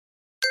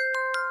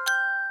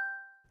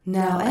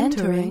Now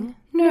entering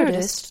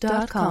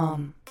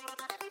Nerdist.com.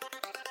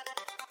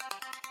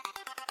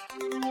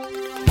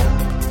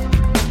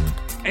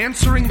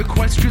 Answering the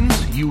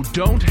questions you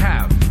don't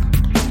have.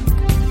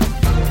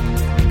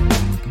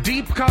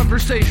 Deep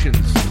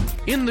conversations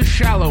in the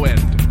shallow end.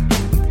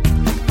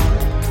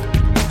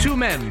 Two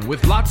men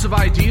with lots of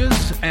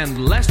ideas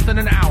and less than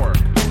an hour.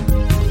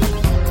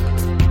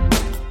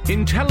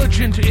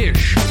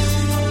 Intelligent-ish.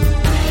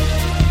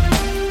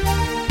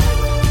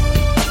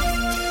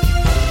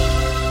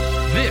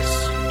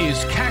 This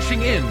is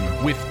Cashing In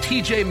with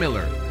TJ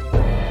Miller.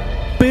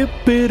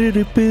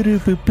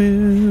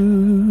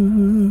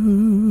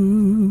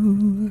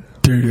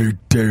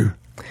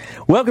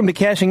 Welcome to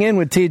Cashing In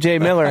with TJ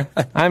Miller.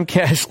 I'm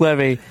Cash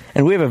Levy,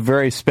 and we have a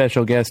very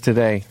special guest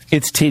today.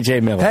 It's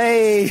TJ Miller.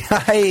 Hey,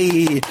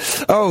 hi.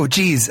 Oh,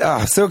 geez.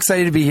 So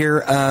excited to be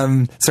here.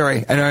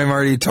 Sorry, I know I'm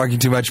already talking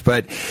too much,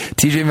 but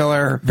TJ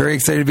Miller, very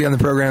excited to be on the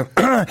program.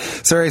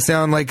 Sorry, I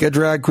sound like a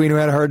drag queen who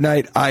had a hard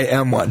night. I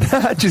am one.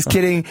 Just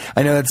kidding.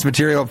 I know that's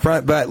material up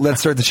front, but let's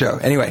start the show.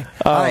 Anyway,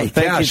 hi,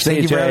 Cash.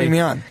 Thank you for having me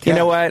on. You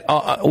know what?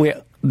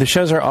 The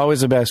shows are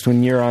always the best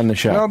when you're on the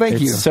show. Oh,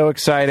 thank you. It's so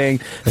exciting.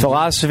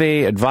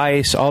 Philosophy,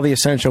 advice, all the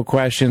essential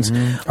questions.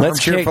 Let's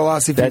kick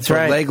philosophy for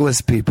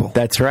legless people.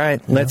 That's right.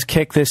 Yeah. Let's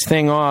kick this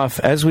thing off,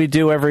 as we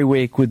do every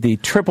week, with the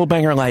Triple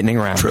Banger Lightning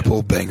Round.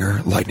 Triple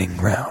Banger Lightning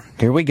Round.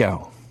 Here we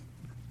go.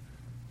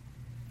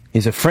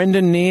 Is a friend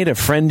in need a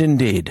friend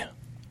indeed?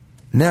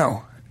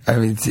 No. I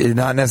mean,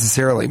 not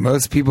necessarily.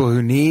 Most people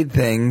who need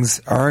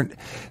things aren't.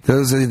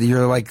 Those are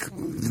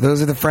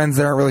the friends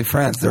that aren't really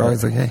friends. They're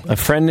always like, hey. A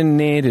friend in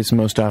need is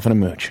most often a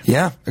mooch.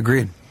 Yeah,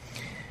 agreed.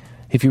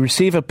 If you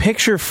receive a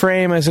picture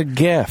frame as a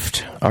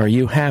gift, are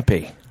you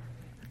happy?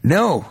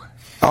 No.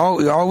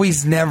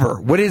 Always never.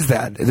 What is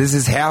that? This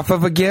is half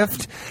of a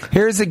gift?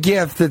 Here's a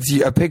gift that's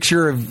a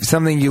picture of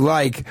something you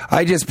like.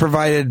 I just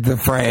provided the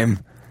frame.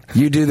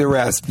 You do the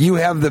rest. You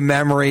have the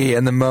memory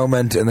and the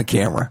moment and the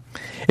camera.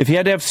 If you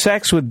had to have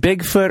sex with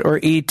Bigfoot or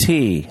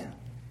E.T.?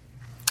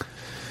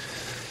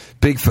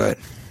 Bigfoot.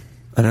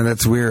 I know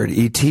that's weird.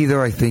 E.T.,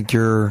 though, I think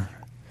I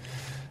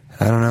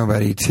don't know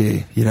about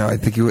E.T. You know, I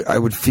think I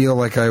would feel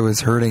like I was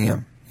hurting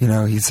him. You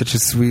know, he's such a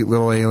sweet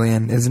little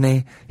alien, isn't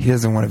he? He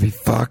doesn't want to be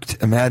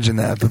fucked. Imagine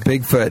that. But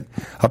Bigfoot,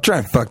 I'll try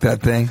and fuck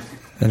that thing.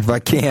 And if I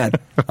can't,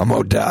 I'm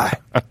going to die.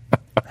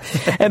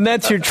 And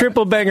that's your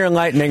Triple Banger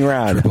Lightning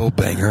Round. Triple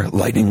Banger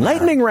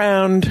Lightning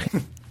Round.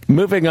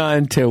 Moving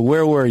on to,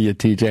 where were you,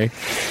 TJ?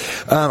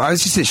 I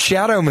was just at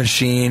Shadow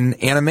Machine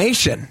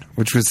Animation,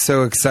 which was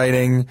so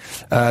exciting.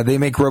 They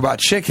make Robot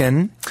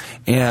Chicken,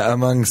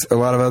 amongst a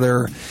lot of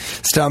other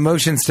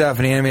stop-motion stuff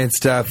and animated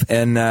stuff,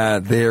 and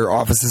their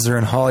offices are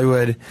in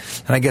Hollywood.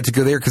 And I get to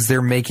go there because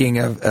they're making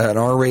an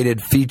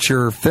R-rated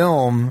feature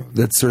film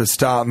that's sort of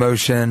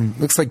stop-motion.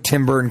 Looks like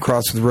Tim Burton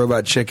crossed with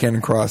Robot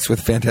Chicken, crossed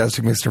with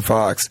Fantastic Mr.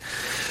 Fox.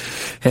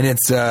 And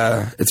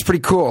it's pretty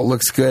cool. It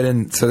looks good.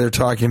 And so they're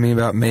talking to me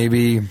about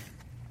maybe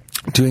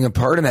doing a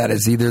part in that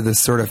as either the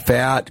sort of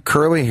fat,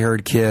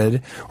 curly-haired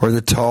kid or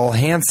the tall,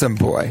 handsome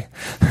boy.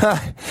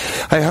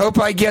 I hope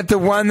I get the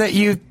one that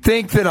you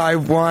think that I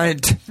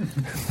want.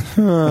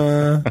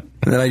 And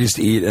then I just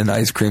eat an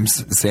ice cream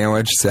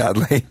sandwich,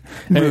 sadly.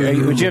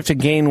 Would you have to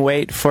gain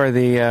weight for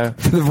the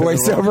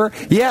voiceover?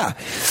 Yeah.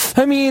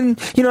 I mean,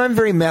 you know, I'm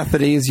very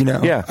methody, as you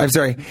know. Yeah.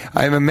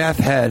 I'm a meth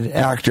head,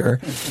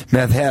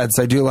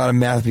 so I do a lot of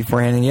math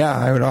beforehand, and yeah,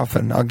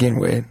 I'll gain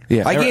weight.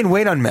 Yeah. I gain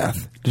weight on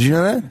meth. Did you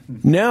know that?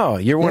 No,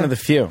 you're one of the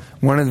few.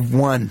 One of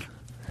one.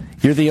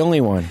 You're the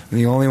only one.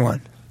 The only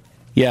one.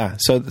 Yeah,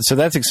 so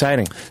that's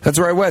exciting. That's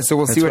where I was, so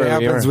we'll see what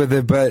happens with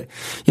it. But,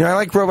 you know, I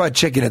like Robot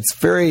Chicken. It's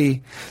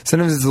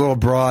sometimes it's a little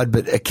broad,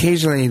 but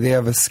occasionally they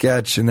have a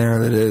sketch in there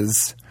that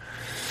is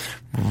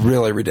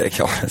really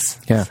ridiculous.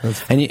 Yeah,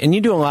 and you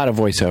do a lot of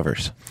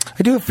voiceovers.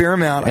 I do a fair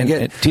amount.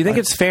 Do you think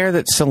it's fair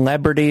that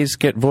celebrities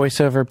get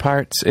voiceover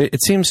parts?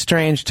 It seems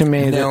strange to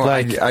me that,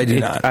 like... I do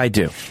not. I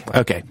do.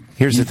 Okay.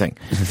 Here's the thing.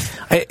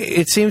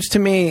 It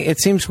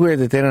seems weird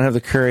that they don't have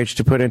the courage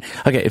to put in...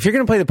 Okay, if you're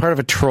going to play the part of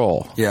a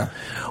troll, yeah,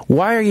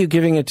 why are you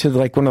giving it to,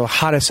 like, one of the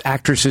hottest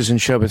actresses in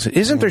show business?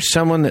 Isn't there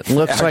someone that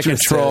looks like a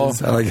troll?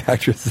 I like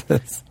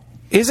actresses.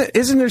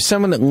 Isn't there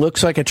someone that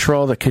looks like a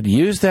troll that could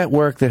use that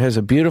work, that has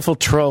a beautiful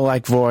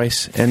troll-like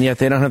voice, and yet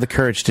they don't have the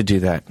courage to do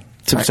that?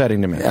 It's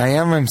upsetting to me.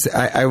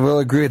 I will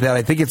agree with that.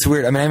 I think it's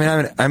weird. I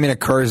mean, I'm in a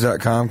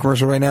Cars.com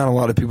commercial right now, and a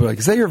lot of people are like,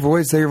 is that your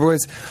voice? Is that your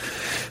voice?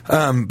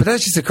 But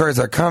that's just a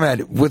Cars.com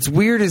ad. What's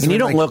weird is... And you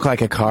don't look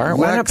like a car.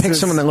 Why not pick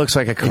someone that looks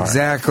like a car?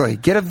 Exactly.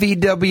 Get a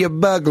VW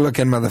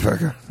bug-looking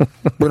motherfucker.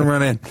 Put him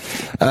right in.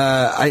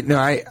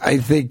 I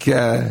think...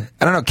 I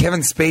don't know.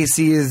 Kevin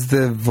Spacey is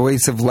the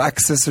voice of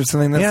Lexus or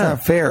something. That's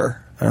not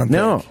fair. I don't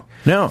think.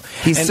 No.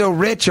 He's so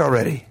rich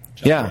already.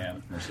 Yeah.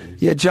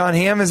 Yeah, John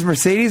Hamm is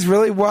Mercedes.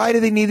 Really? Why do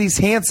they need these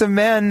handsome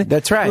men?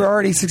 That's right. Who are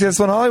already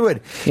successful in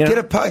Hollywood?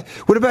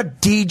 What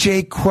about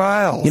DJ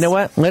Qualls? You know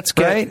what? Let's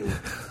get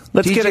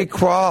DJ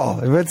Qual.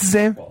 What's his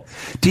name?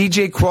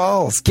 DJ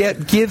Qualls,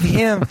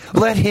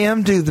 let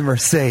him do the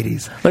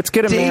Mercedes. Let's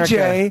get America.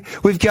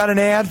 DJ, we've got an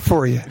ad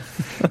for you.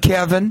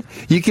 Kevin,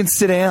 you can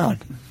sit down.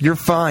 You're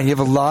fine. You have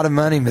a lot of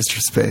money, Mr.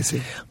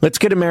 Spacey. Let's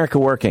get America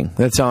working.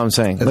 That's all I'm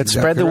saying. Let's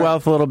spread the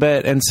wealth a little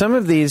bit. And some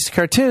of these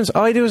cartoons,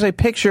 all I do is I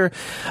picture,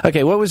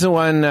 okay, what was the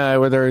one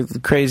where there are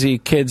crazy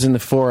kids in the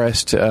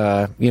forest,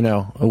 where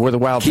the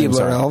wild things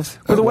are? Elves?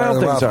 Where the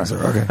wild things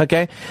are.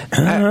 Okay.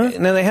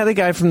 Now, they had the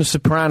guy from The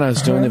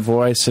Sopranos doing the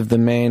voice of the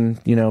main,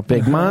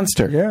 big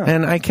monster. Yeah.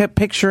 And I kept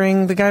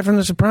picturing the guy from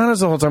The Sopranos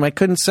the whole time. I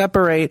couldn't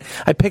separate.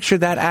 I pictured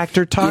that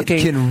actor talking.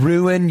 It can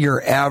ruin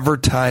your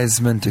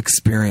advertisement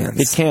experience.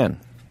 It can.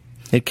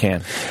 It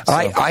can. So.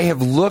 I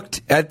have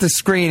looked at the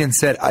screen and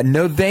said,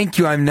 no, thank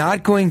you. I'm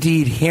not going to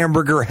eat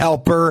Hamburger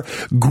Helper,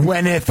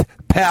 Gwyneth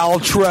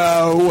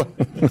Paltrow.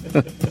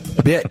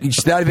 That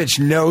bitch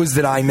knows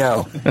that I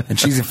know, and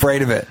she's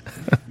afraid of it.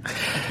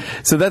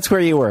 So that's where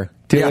you were.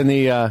 Doing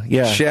the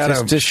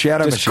Shadow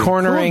Machine.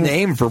 Cornering. Cool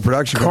name for a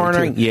production company.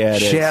 Cornering, yeah,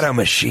 it is. Shadow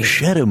Machine.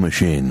 Shadow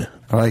Machine.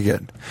 I like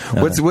it.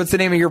 What's the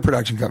name of your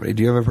production company?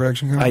 Do you have a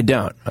production company? I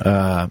don't.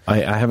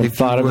 I haven't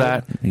thought of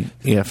that.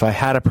 Yeah, if I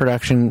had a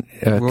production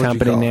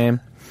company name,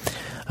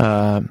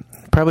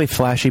 probably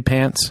Flashy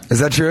Pants. Is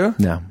that true?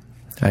 No.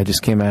 I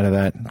just came out of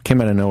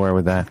nowhere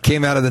with that.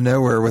 Came out of the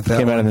nowhere with that.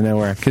 Came out of the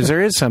nowhere. Because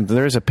there is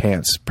a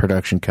pants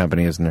production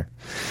company, isn't there?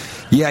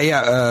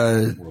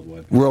 Yeah.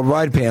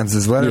 Worldwide Pants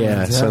is Letterman's.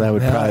 Yeah, so that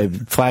would probably...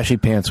 Flashy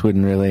Pants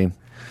wouldn't really...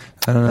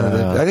 I don't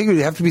know. I think it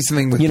would have to be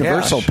something with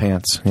Universal cash.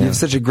 Pants. Yeah. You have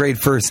such a great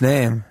first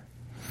name.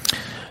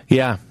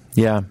 Yeah.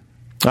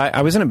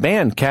 I was in a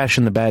band, Cash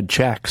and the Bad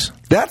Checks.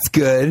 That's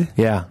good.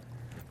 Yeah.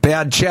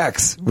 Bad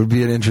Checks would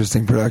be an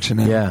interesting production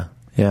name.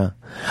 Yeah.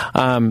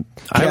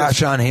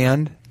 Cash on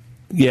Hand.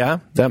 Yeah,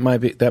 that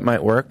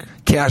might work.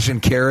 Cash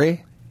and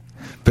Carry,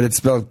 but it's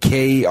spelled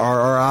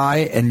K-R-R-I,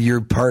 and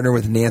you're partner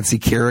with Nancy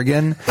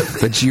Kerrigan,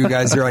 but you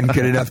guys are on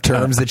good enough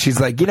terms that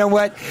she's like, you know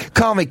what?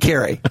 Call me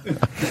Carrie.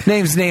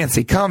 Name's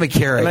Nancy. Call me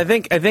Carrie. And I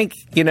think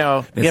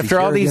Nancy after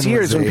all these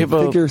years, when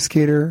people figure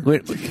skater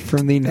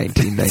from the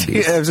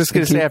 1990s. I was just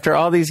going to say, after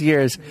all these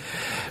years,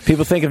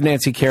 people think of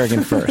Nancy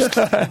Kerrigan first.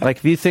 Like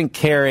if you think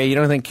Carrie, you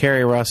don't think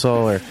Carrie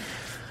Russell, or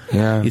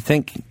you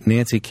think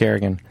Nancy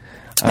Kerrigan.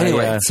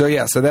 Anyway, so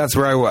that's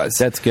where I was.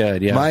 That's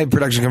good, yeah. My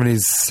production company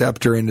is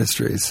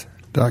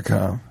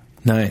ScepterIndustries.com.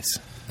 Nice.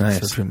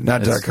 Not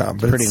 .com,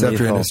 but it's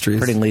Scepter Industries.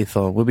 Pretty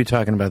lethal. We'll be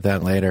talking about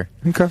that later.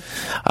 Okay.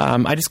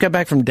 I just got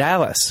back from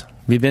Dallas. Have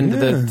you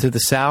been to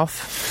the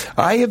South?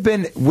 I have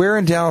been. Where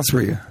in Dallas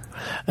were you?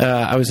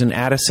 I was in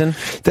Addison.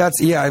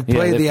 I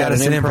played the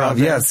Addison Improv.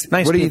 Yes.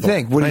 Nice. What do you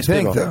think? What do you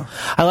think, though?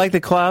 I like the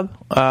club.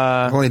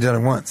 I've only done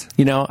it once.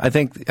 I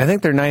think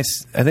they're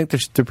nice. I think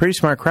they're pretty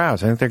smart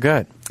crowds. I think they're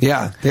good.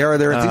 Yeah, they are.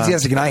 They're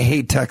enthusiastic, and I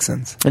hate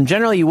Texans. And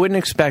generally, you wouldn't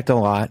expect a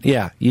lot.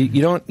 Yeah,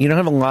 you don't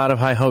have a lot of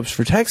high hopes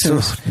for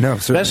Texans. No,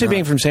 especially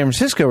being from San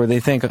Francisco, where they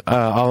think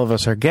all of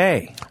us are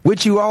gay.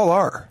 Which you all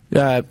are,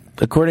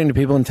 according to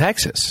people in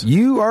Texas.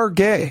 You are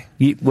gay.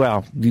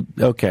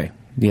 Okay.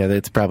 Yeah,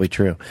 that's probably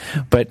true.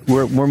 But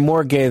we're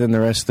more gay than the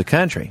rest of the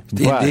country.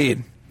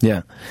 Indeed.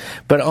 Yeah.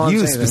 But all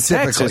you I'm saying is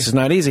Texas is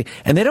not easy.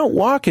 And they don't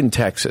walk in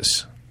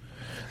Texas.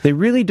 They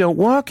really don't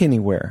walk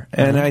anywhere.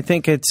 And I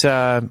think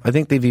I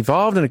think they've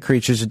evolved into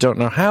creatures that don't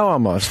know how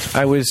almost.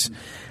 I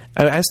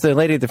asked the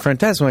lady at the front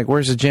desk, I'm like,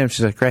 where's the gym?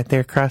 She's like, right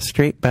there across the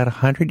street, about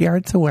 100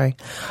 yards away.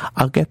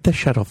 I'll get the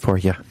shuttle for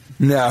you.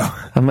 No.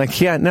 I'm like,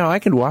 I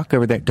can walk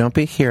over there. Don't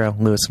be a hero,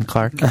 Lewis and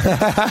Clark.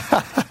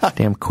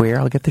 Damn queer.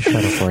 I'll get the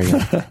shuttle for you.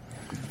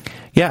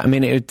 Yeah, I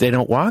mean, they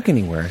don't walk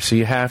anywhere, so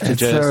you have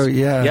to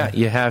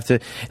you have to.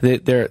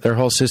 Their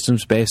whole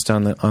system's based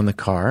on the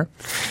car.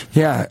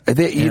 Yeah,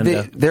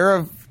 they're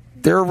a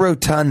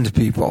rotund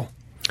people.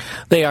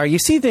 They are. You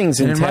see things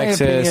in Texas.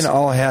 In my opinion,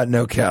 all hat,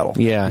 no cattle.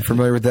 Yeah, you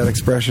familiar with that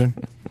expression?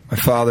 My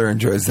father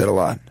enjoys that a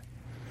lot.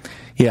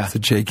 Yeah, it's a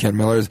J. Ken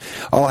Miller's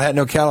all hat,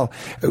 no cattle.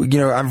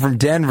 I'm from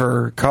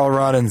Denver.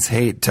 Coloradans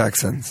hate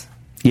Texans.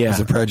 Yeah, there's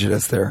a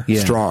prejudice there.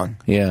 Yeah. Strong.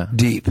 Yeah,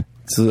 deep.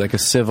 It's like a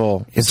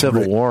civil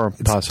war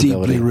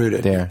possibility. Deeply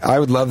rooted there. I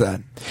would love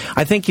that.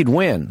 I think you'd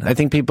win. I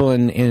think people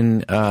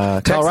in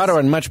Colorado are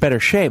in much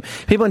better shape.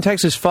 People in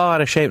Texas fall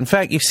out of shape. In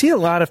fact, you see a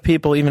lot of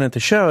people, even at the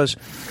shows,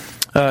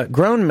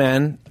 grown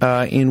men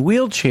in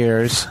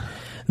wheelchairs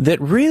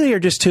that really are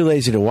just too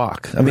lazy to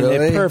walk. I mean,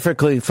 they have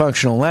perfectly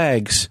functional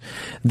legs.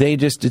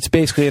 It's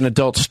basically an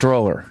adult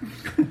stroller.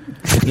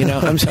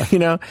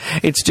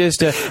 It's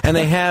just and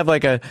they have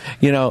like a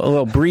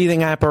little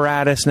breathing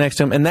apparatus next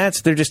to them, and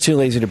they're just too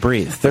lazy to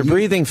breathe. They're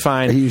breathing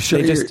fine. Are you sure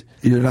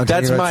you're not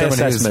that's talking about my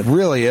someone assessment. Who's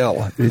really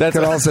ill? It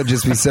could also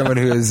just be someone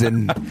who is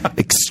in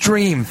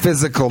extreme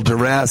physical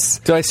duress.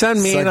 Do I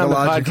sound mean on the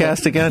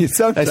podcast again? I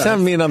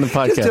sound mean on the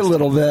podcast. Just a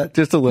little bit.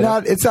 Just a little.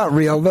 It's not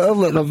real, but a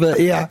little bit.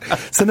 Yeah.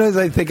 Sometimes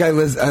I think I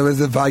was a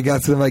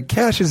podcast, and I'm like,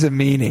 Cash is a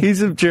meanie.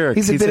 He's a jerk.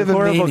 He's a bit of a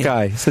horrible meanie.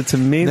 guy. He said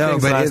some mean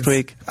things last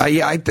week.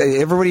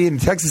 Everybody in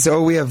Texas,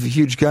 we have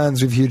huge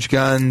guns. We have huge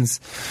guns.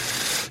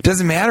 It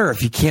doesn't matter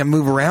if you can't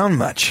move around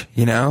much,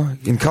 you know?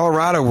 In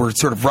Colorado, we're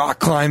sort of rock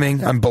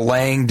climbing. I'm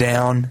belaying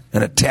down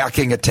and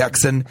attacking a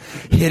Texan,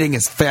 hitting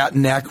his fat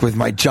neck with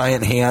my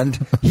giant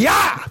hand.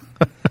 Yeah!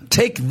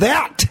 Take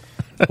that,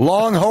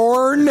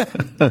 Longhorn.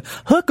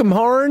 Hook 'em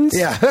horns.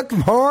 Yeah, hook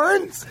 'em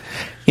horns.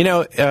 You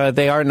know,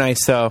 they are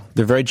nice, though.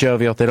 They're very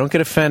jovial. They don't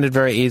get offended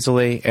very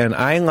easily. And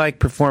I like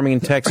performing in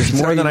Texas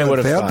more than I would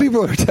have thought.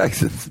 People are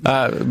Texans.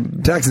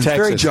 Texans,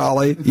 very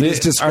jolly. You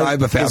just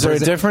describe a family. Is there a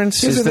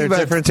difference? Is there a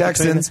difference?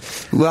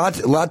 Texans, lot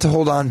to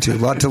hold on to,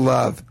 lot to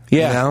love.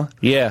 Yeah, you know?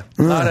 Yeah.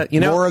 More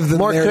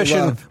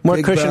cushion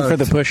for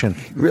the pushing.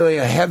 Really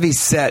a heavy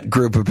set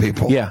group of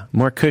people. Yeah,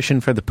 more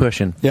cushion for the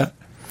pushing. Yeah.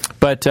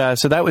 But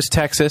so that was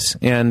Texas.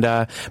 And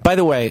by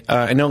the way,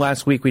 I know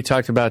last week we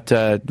talked about,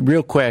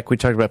 real quick, we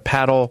talked about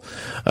paddle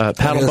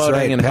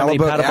boating and how many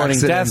paddle boating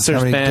deaths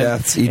there's been.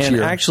 Deaths each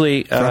year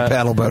actually,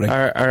 paddle boating.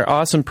 Our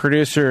awesome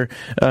producer,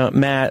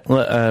 Matt,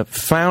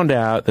 found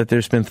out that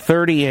there's been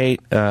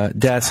 38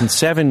 deaths in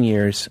 7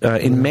 years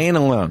in Maine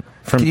alone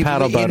from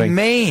paddle boating. In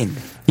Maine?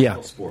 Yeah.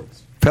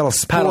 Paddle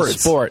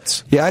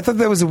sports. Yeah, I thought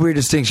that was a weird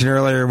distinction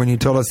earlier when you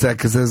told us that,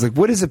 because I was like,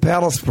 what is a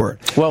paddle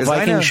sport? Well,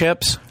 Viking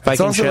ships.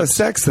 It's also a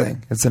sex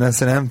thing. It's an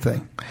S&M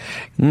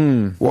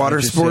thing.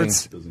 Water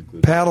sports,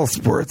 paddle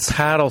sports.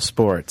 Paddle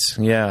sports,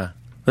 yeah.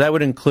 That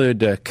would include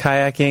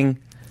kayaking,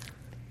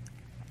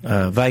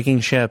 Viking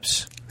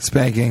ships.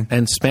 Spanking.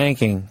 And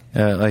spanking,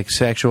 like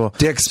sexual.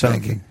 Dick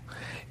spanking.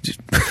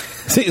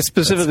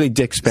 Specifically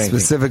dick spanking.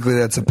 Specifically,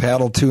 that's a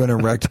paddle to an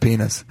erect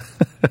penis.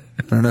 I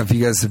don't know if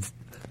you guys have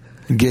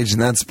engaged in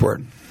that sport.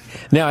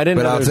 No, I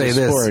didn't know I'll there was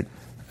tell you a sport.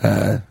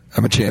 This.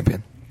 I'm a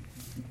champion.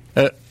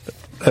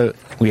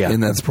 Yeah. In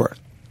that sport.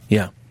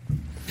 Yeah.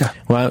 Yeah.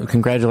 Well,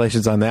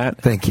 congratulations on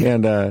that. Thank you.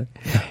 And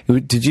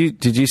did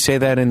you say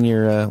that in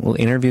your little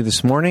interview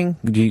this morning?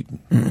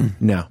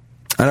 No.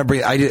 I don't bring.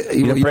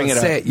 You don't bring it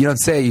up. You don't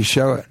say it. You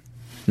show it.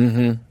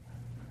 Mm-hmm.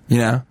 You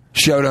know,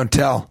 show don't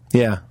tell.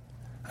 Yeah.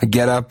 I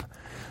get up.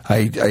 I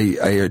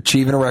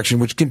achieve an erection,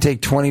 which can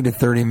take 20 to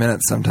 30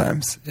 minutes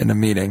sometimes in a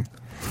meeting.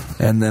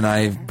 And then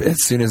as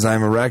soon as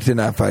I'm erect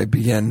enough, I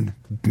begin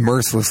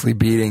mercilessly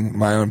beating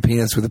my own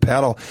penis with a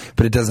paddle,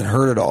 but it doesn't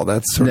hurt at all.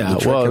 That's sort of the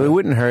trick. Well, it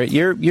wouldn't hurt.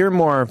 You're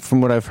more,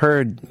 from what I've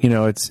heard, you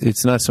know,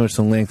 it's not so much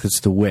the length,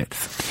 it's the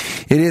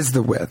width. It is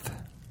the width.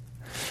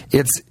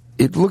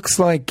 It looks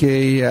like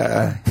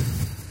a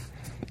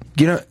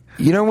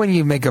you know when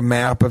you make a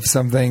map of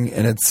something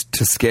and it's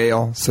to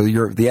scale, so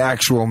the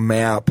actual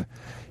map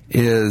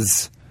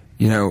is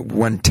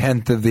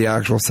 1/10 of the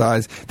actual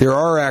size. There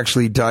are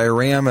actually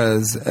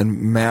dioramas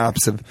and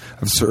maps of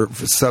sort of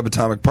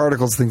subatomic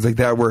particles, things like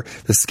that, where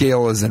the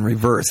scale is in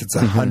reverse. It's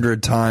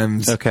 100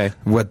 times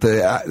what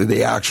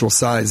the actual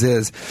size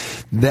is.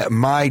 That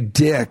my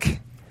dick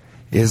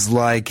is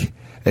like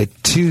a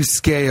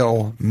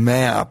 2-scale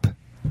map,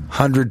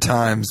 100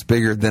 times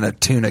bigger than a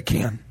tuna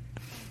can.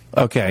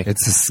 Okay,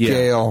 it's a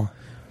scale. Yeah.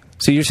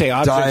 So you say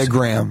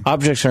diagram.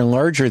 Objects are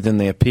larger than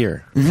they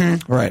appear.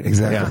 Mm-hmm. Right.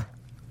 Exactly. Yeah.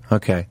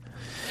 Okay.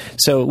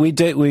 So we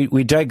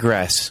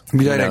digress.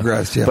 We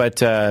digress, yeah. But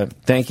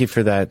thank you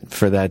for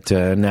that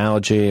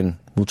analogy, and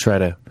we'll try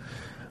to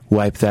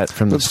wipe that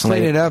from the slate.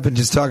 Let's clean it up and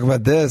just talk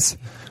about this.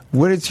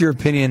 What is your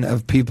opinion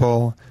of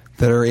people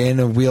that are in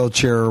a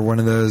wheelchair or one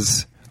of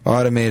those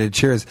automated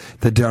chairs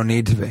that don't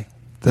need to be,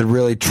 that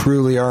really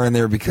truly are in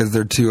there because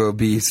they're too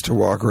obese to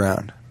walk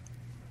around?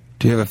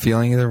 Do you have a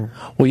feeling either?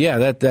 Well,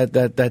 yeah,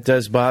 that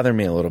does bother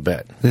me a little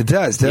bit. It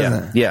does,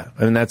 doesn't it? Yeah,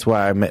 and that's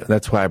why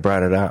I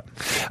brought it up.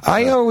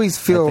 I always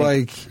feel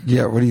what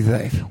do you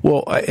think?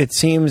 Well, it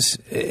seems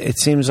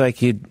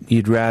like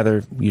you'd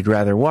rather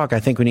walk. I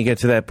think when you get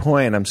to that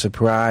point, I'm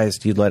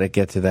surprised you'd let it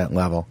get to that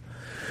level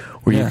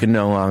where you can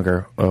no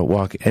longer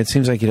walk. It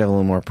seems like you'd have a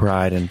little more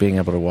pride in being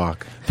able to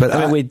walk. But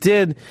I mean, we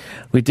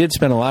did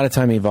spend a lot of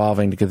time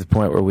evolving to get to the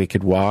point where we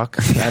could walk.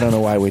 I don't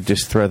know why we'd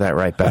just throw that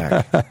right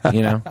back.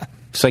 You know.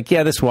 It's like,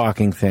 this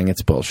walking thing,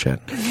 it's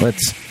bullshit.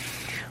 Let's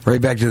right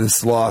back to the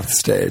sloth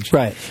stage.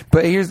 Right.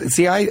 But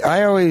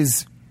I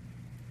always,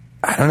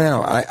 I don't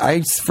know,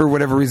 I for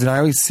whatever reason, I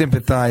always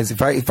sympathize.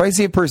 If I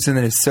see a person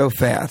that is so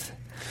fat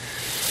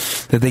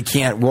that they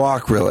can't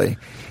walk really,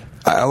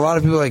 a lot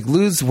of people are like,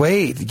 lose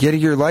weight, get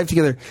your life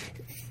together.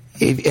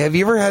 Have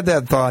you ever had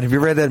that thought? Have you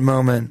ever had that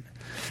moment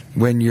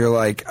when you're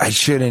like, I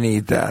shouldn't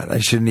eat that. I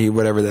shouldn't eat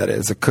whatever that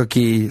is, a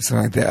cookie,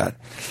 something like that.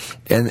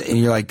 And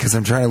you're like, because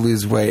I'm trying to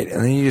lose weight.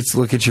 And then you just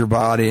look at your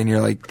body and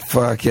you're like,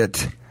 fuck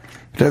it.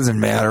 It doesn't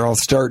matter. I'll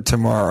start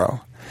tomorrow.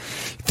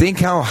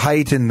 Think how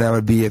heightened that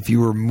would be if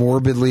you were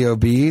morbidly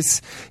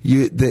obese.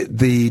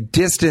 The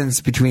distance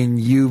between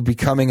you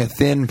becoming a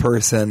thin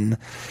person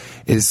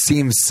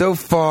seems so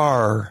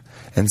far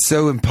and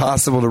so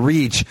impossible to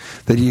reach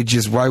that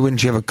why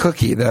wouldn't you have a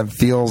cookie? That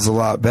feels a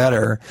lot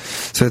better.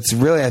 So it's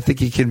really, I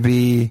think it can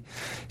be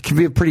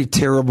a pretty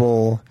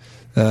terrible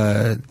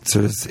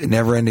sort of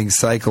never-ending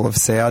cycle of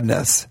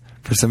sadness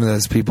for some of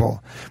those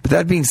people. But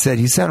that being said,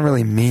 you sound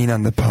really mean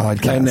on the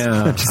podcast. I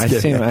know.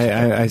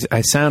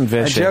 I sound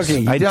vicious. I'm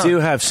joking. I do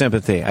have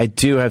sympathy.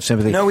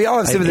 No, we all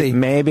have sympathy. It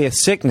may be a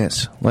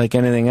sickness like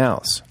anything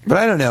else. But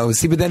I don't know.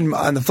 See, but then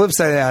on the flip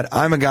side of that,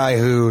 I'm a guy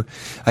who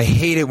I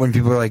hate it when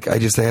people are like, I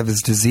have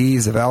this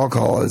disease of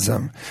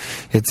alcoholism.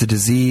 It's a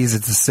disease.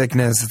 It's a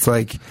sickness. It's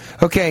like,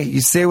 okay,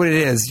 you say what it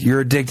is.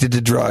 You're addicted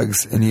to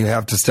drugs and you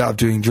have to stop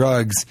doing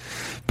drugs.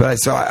 But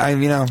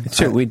It's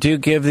true. We do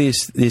give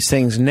these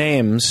things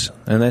names,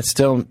 and that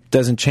still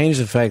doesn't change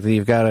the fact that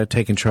you've got to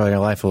take control of your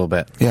life a little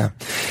bit. Yeah.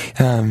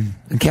 And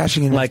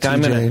cashing in like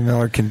with TJ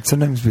Miller can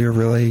sometimes be a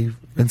really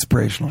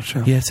inspirational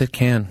show. Yes, it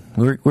can.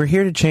 We're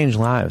here to change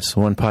lives,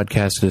 one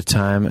podcast at a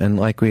time, and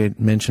like we had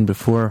mentioned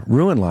before,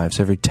 ruin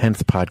lives every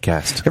 10th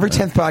podcast. Every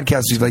 10th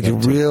podcast, we'd like to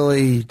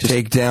really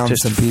take down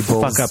some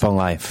people. Fuck up on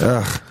life.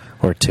 Ugh.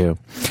 Or two.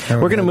 We're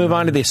going to move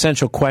on to the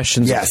essential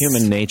questions of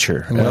human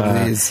nature. I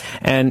love these.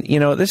 And,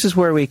 this is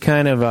where we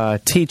kind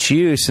of teach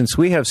you, since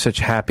we have such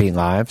happy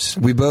lives.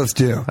 We both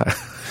do.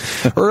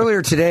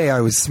 Earlier today,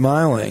 I was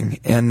smiling,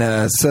 and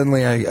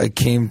suddenly I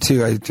came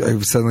to. I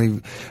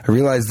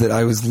realized that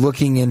I was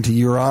looking into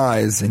your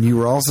eyes, and you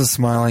were also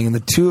smiling, and the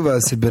two of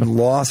us had been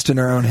lost in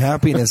our own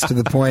happiness to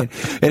the point.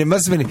 And it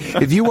must have been,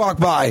 if you walk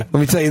by, let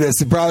me tell you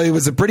this, it probably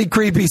was a pretty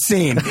creepy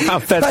scene.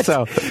 I'll bet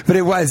so. But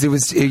it was,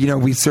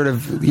 we sort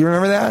of, you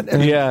remember that? I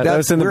mean, yeah, that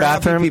was in the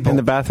bathroom. In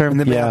the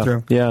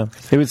bathroom. Yeah.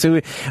 It was.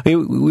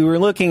 We were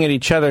looking at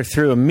each other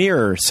through a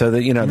mirror, so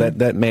that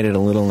that made it a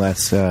little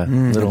less,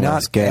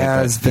 less gay.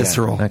 As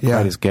visceral. Not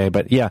quite as gay,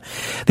 but yeah.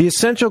 The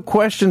essential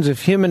questions of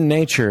human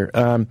nature.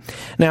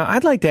 Now,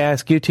 I'd like to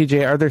ask you,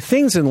 TJ, are there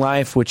things in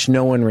life which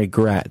no one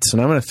regrets?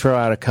 And I'm going to throw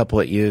out a couple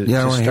at you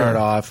to start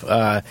off.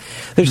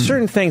 There's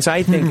certain things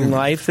I think in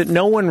life that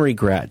no one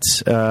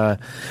regrets.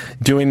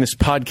 Doing this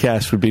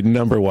podcast would be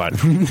number one.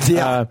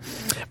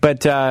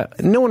 But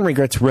no one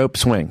regrets rope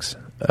swings.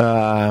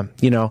 When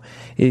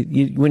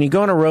you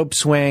go on a rope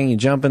swing, you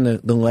jump in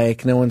the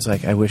lake, no one's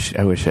like, I wish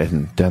I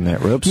hadn't done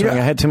that rope swing.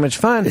 I had too much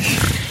fun.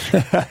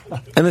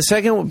 And the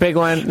second big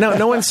one,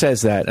 no one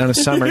says that on a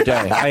summer day.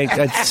 I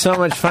had so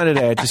much fun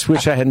today. I just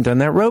wish I hadn't done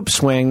that rope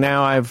swing.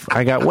 Now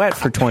I got wet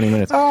for 20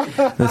 minutes.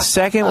 The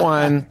second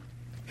one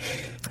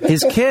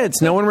is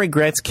kids. No one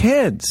regrets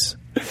kids.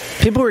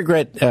 People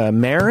regret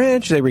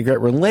marriage. They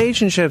regret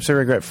relationships. They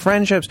regret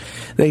friendships.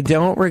 They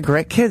don't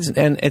regret kids.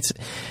 And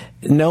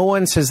no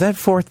one says that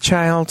fourth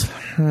child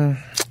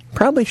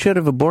probably should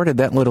have aborted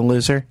that little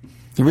loser.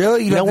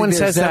 Really? No one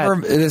says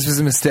that. This was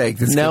a mistake.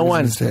 No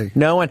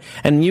one.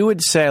 And you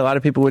would say, a lot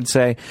of people would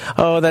say,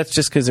 oh, that's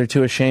just because they're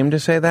too ashamed to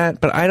say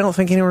that. But I don't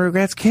think anyone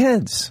regrets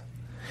kids.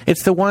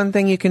 It's the one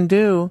thing you can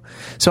do.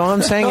 So all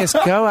I'm saying is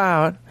go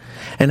out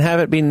and have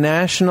it be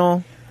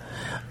National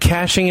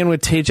Cashing In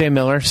with TJ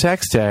Miller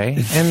Sex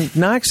Day and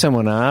knock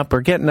someone up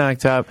or get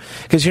knocked up,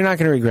 because you're not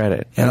going to regret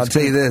it. And I'll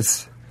tell you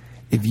this.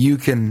 If you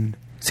can...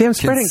 See, I'm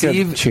spreading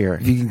good cheer.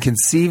 If you can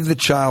conceive the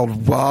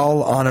child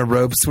while on a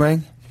rope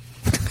swing,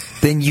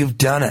 then you've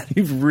done it.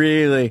 You've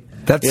really...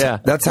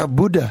 That's how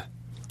Buddha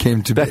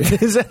came to be.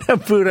 Is that how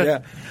Buddha... Yeah.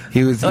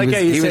 You say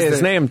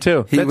his name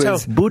too. That's how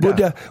Buddha.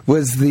 Buddha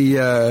was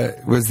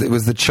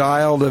the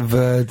child of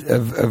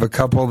a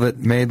couple that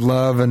made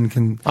love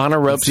and on a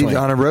rope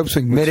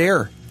swing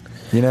midair.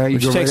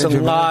 Which takes a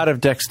lot of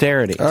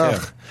dexterity. Too.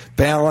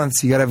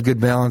 Balance. You got to have good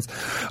balance.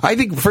 I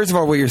think first of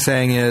all, what you're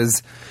saying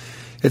is,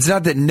 it's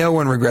not that no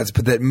one regrets,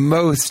 but that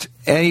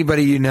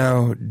anybody you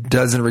know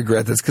doesn't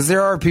regret this. Because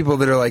there are people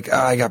that are like,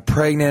 I got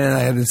pregnant and I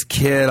had this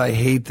kid. I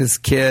hate this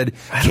kid.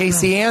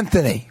 Casey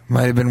Anthony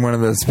might have been one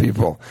of those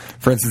people.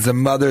 For instance, a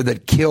mother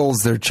that kills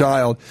their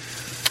child.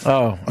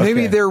 Oh, okay.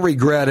 Maybe they're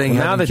regretting.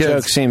 Now the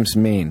joke seems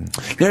mean.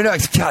 No, God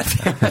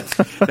damn it.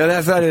 No,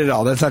 that's not it at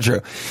all. That's not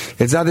true.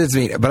 It's not that it's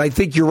mean. But I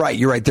think you're right.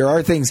 You're right. There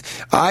are things.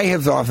 I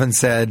have often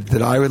said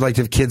that I would like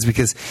to have kids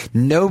because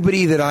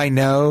nobody that I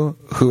know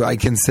who I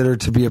consider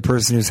to be a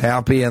person who's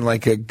happy and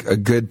like a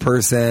good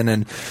person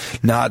and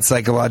not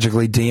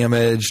psychologically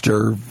damaged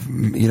or,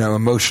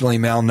 emotionally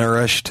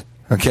malnourished.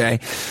 Okay?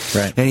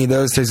 Right. Any of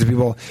those types of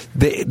people,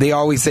 they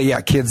always say,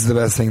 yeah, kids are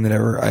the best thing that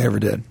I ever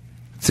did.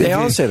 So they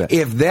all say that.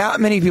 If that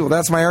many people,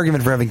 that's my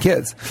argument for having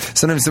kids.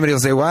 Sometimes somebody will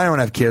say, well, I don't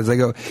have kids. I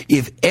go,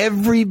 if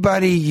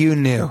everybody you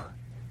knew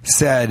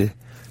said,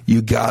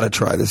 you got to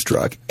try this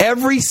drug.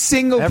 Every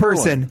single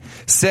person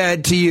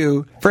said to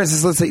you, for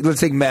instance, let's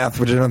take meth,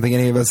 which I don't think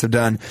any of us have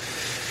done.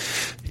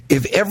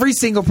 If every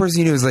single person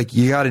you knew was like,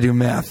 you got to do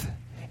meth,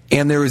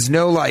 and there was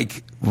no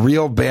like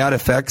real bad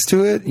effects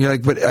to it, you're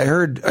like, but I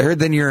heard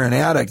then you're an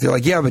addict. They're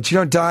like, yeah, but you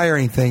don't die or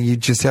anything. You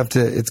just have to,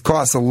 it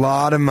costs a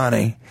lot of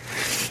money.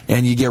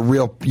 And you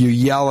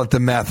yell at the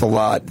meth a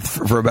lot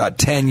for about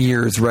 10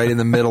 years right in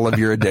the middle of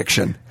your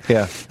addiction.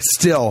 Yeah.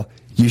 Still,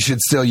 you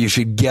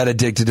should get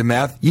addicted to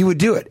meth. You would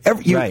do it.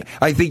 Right.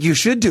 I think you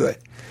should do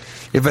it.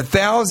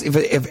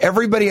 If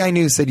everybody I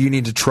knew said you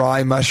need to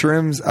try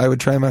mushrooms, I would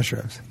try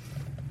mushrooms.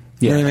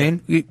 You know what I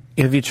mean?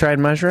 Have you tried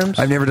mushrooms?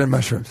 I've never done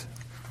mushrooms.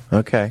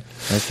 Okay.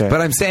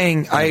 But I'm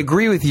saying I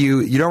agree with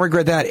you. You don't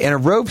regret that. And a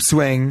rope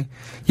swing,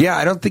 yeah,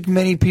 I don't think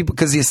many people,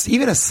 because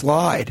even a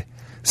slide.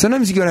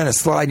 Sometimes you go down a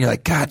slide and you're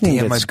like, God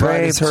damn, my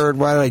butt is hurt.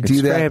 Why did I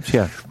do that?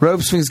 Yeah.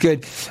 Rope swing's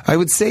good. I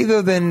would say,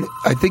 though, then,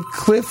 I think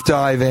cliff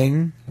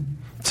diving.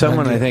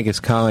 Someone, I think, is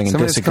calling and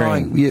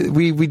disagreeing.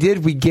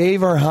 We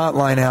gave our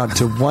hotline out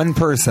to one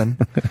person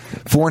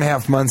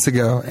 4.5 months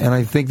ago, and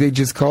I think they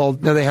just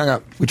called. No, they hung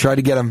up. We tried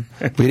to get them.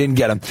 We didn't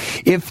get them.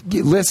 If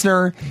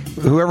listener,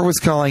 whoever was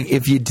calling,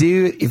 if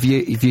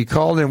you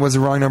called and it was the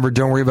wrong number,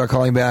 don't worry about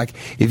calling back.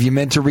 If you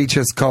meant to reach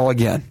us, call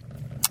again.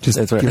 Just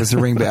give us a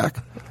ring back.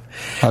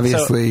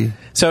 Obviously.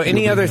 So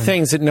any other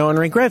things that no one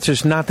regrets?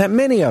 There's not that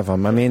many of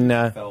them. I mean,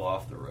 fell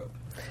off the rope.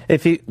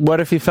 What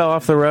if he fell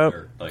off the rope?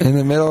 In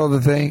the middle of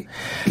the thing?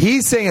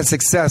 He's saying a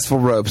successful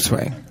rope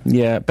swing.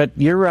 Yeah, but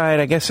you're right.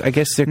 I guess there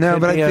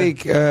could be I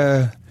think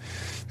there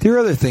are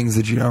other things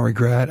that you don't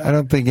regret. I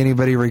don't think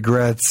anybody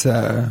regrets.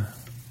 Most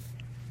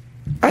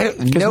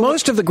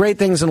of the great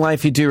things in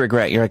life you do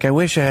regret. You're like, I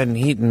wish I hadn't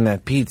eaten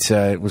that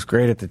pizza. It was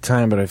great at the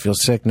time, but I feel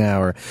sick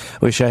now. Or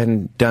I wish I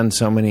hadn't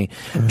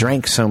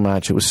drank so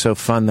much. It was so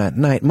fun that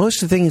night.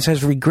 Most of the things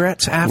has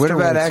regrets afterwards.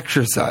 What about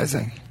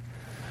exercising?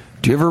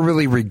 Do you ever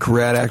really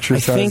regret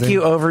exercising? I think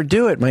you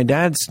overdo it. My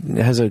dad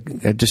has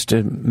just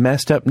a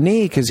messed up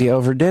knee because he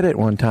overdid it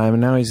one time,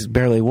 and now he's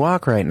barely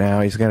walk right now.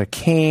 He's got a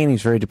cane.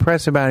 He's very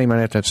depressed about it. He might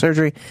have to have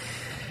surgery.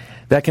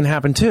 That can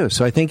happen too.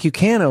 So I think you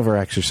can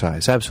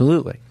over-exercise.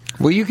 Absolutely.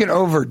 Well, you can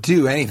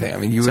overdo anything. I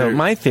mean,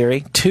 my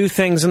theory: 2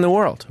 things in the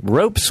world: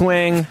 rope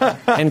swing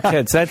and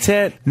kids. That's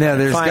it. No,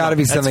 there's got to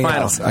be something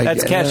else.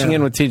 That's cashing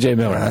in with TJ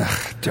Miller.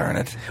 Darn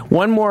it!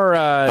 One more.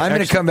 I'm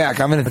going to come back.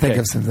 I'm going to think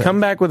of something. Come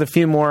back with a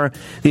few more.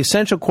 The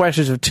essential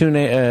questions of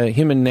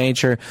human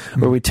nature,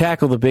 where we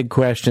tackle the big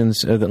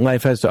questions that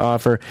life has to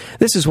offer.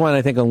 This is one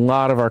I think a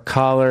lot of our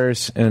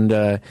callers and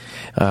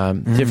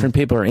different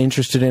people are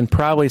interested in.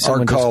 Probably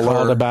someone just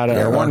called about it.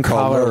 Yeah, one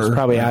caller was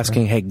probably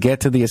asking, "Hey, get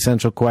to the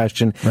essential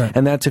question." Right.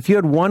 And that's if you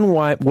had one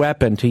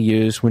weapon to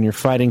use when you're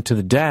fighting to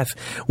the death,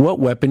 what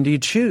weapon do you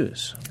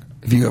choose?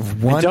 If you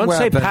have one weapon...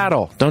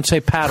 Don't say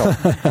paddle.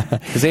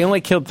 Because they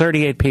only killed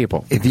 38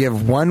 people. If you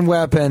have one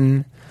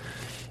weapon,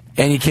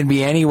 and it can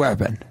be any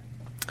weapon.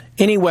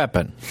 Any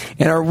weapon.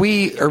 And are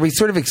we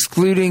sort of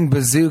excluding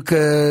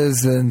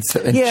bazookas and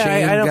chain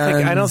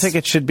guns? I don't think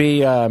it should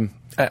be...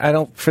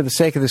 for the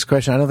sake of this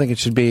question, I don't think it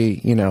should be,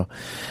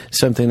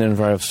 something that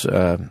involves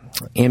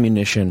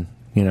ammunition.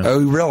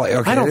 Oh, really?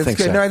 Okay. I don't think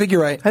so. No, I think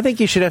you're right. I think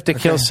you should have to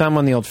kill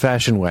someone the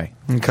old-fashioned way.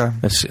 Okay.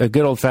 A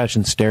good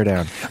old-fashioned stare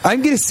down.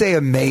 I'm going to say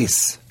a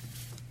mace.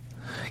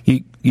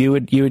 You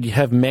would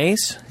have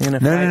mace in a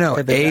fight? No.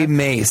 A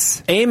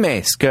mace. A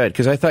mace. Good,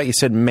 because I thought you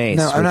said mace.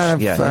 No, I'm not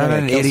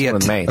an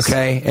idiot.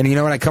 Okay, and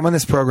when I come on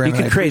this program, you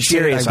can create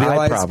serious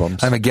eye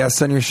problems. I'm a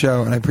guest on your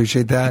show, and I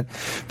appreciate that.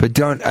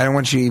 But I don't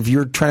want you. If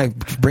you're trying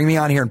to bring me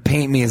on here and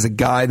paint me as a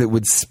guy that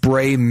would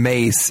spray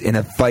mace in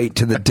a fight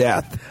to the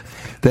death.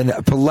 Then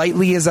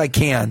politely as I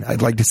can,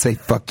 I'd like to say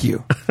 "fuck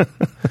you." But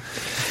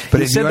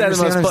if you understand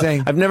what I'm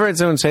saying, I've never heard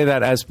someone say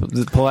that as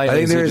politely. I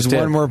think there is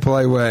one more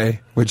polite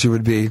way, which it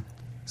would be,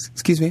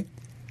 "Excuse me,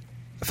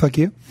 fuck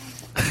you."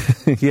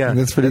 Yeah,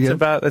 that's pretty good.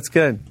 That's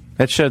good.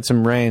 That showed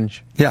some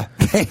range. Yeah,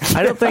 I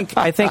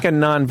think a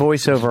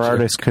non-voiceover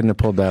artist couldn't have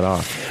pulled that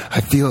off.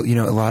 I feel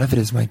a lot of it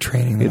is my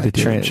training.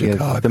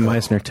 The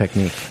Meissner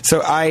technique.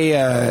 So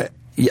I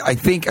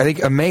think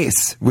a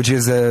mace, which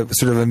is a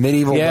sort of a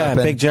medieval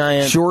weapon. Big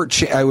giant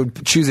short. I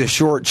would choose a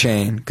short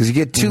chain because you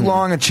get too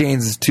long of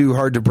chains, it's too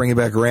hard to bring it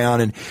back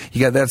around, and you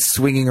got that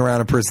swinging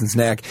around a person's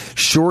neck.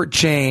 Short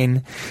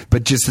chain,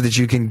 but just so that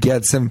you can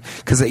get some.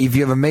 Because if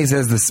you have a mace that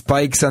has the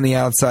spikes on the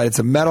outside, it's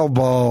a metal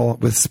ball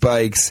with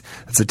spikes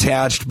that's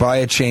attached by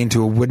a chain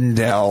to a wooden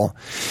dowel.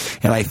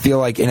 And I feel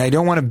like, and I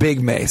don't want a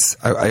big mace.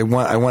 I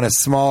want a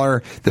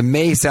smaller. The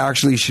mace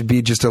actually should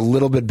be just a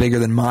little bit bigger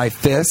than my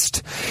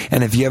fist.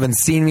 And if you haven't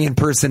seen me in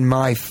person,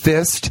 my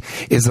fist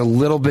is a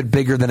little bit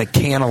bigger than a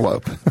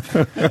cantaloupe.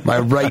 My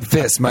right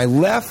fist. My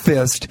left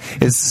fist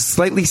is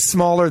slightly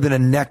smaller than a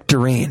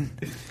nectarine.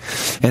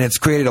 And it's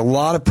created a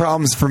lot of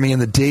problems for me in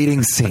the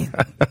dating scene.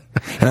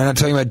 And I'm not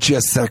talking about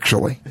just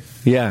sexually.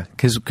 Yeah,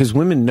 because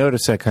women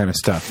notice that kind of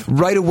stuff.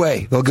 Right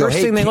away. They'll go, First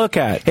thing they look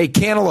at. Hey,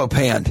 cantaloupe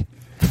hand.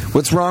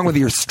 What's wrong with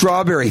your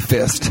strawberry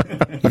fist?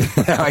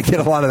 I get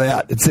a lot of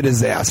that. It's a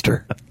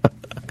disaster.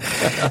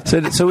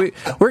 So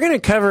we're going to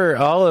cover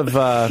all of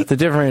the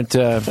different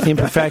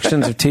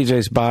imperfections of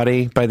TJ's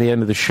body by the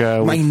end of the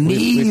show.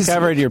 We've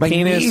covered your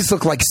penis. My knees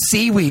look like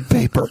seaweed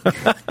paper.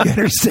 You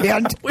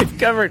understand? We've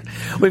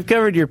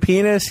covered your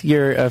penis,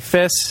 your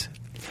fists,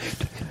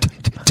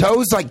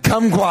 toes like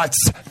kumquats.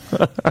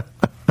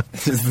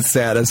 This is the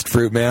saddest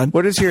fruit, man.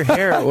 What is your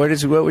hair?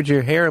 What would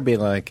your hair be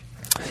like?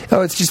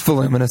 Oh, it's just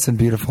voluminous and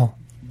beautiful.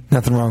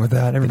 Nothing wrong with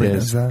that. Everybody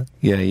knows that.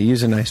 Yeah, you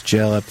use a nice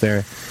gel up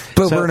there.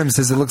 Bill Burnham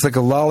says it looks like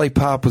a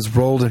lollipop was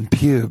rolled in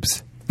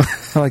pubes.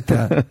 I like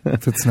that.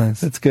 That's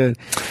nice. That's good.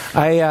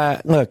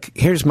 Look,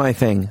 here's my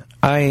thing.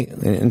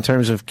 in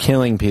terms of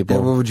killing people.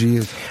 Yeah, what would you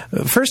use?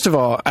 First of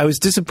all, I was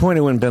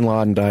disappointed when bin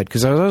Laden died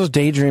because I was always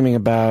daydreaming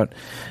about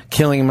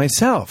killing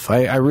myself.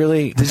 I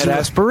really had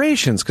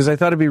aspirations because I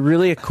thought it'd be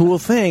really a cool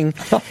thing.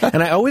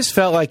 And I always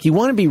felt like you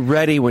want to be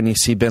ready when you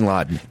see bin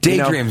Laden.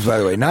 Daydreams, by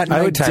the way, not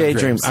nighttime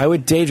dreams. I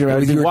would daydream. I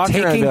would be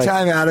walking around taking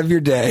time out of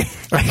your day.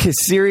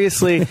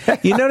 Seriously,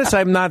 you notice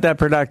I'm not that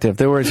productive.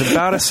 There was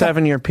about a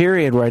 7-year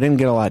period where I didn't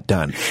get a lot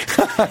done.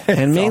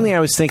 And mainly I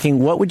was thinking,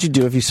 what would you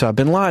do if you saw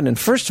bin Laden? And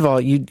first of all,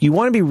 you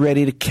want to be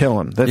ready to kill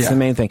him. That's the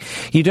main thing.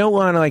 You don't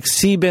want to like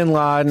see bin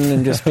Laden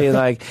and just be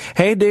like,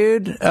 hey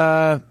dude,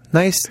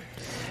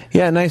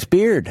 nice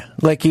beard.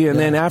 Like you, and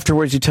then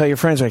afterwards you tell your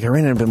friends, like, I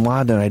ran into bin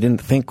Laden and I didn't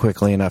think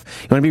quickly enough.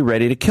 You want to be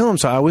ready to kill him.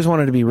 So I always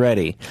wanted to be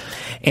ready.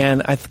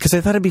 And because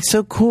I thought it'd be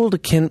so cool to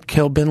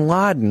kill bin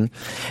Laden,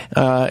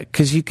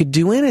 because you could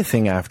do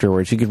anything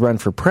afterwards. You could run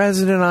for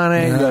president on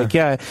it. Like,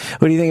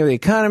 what do you think of the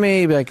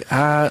economy? You'd be like,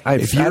 I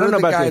don't know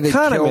about the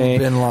economy,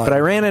 but I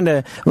ran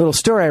into a little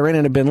story. I ran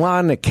into bin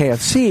Laden at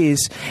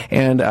KFC's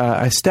and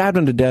I stabbed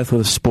him to death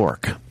with a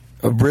spork.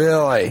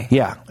 Really?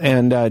 Yeah,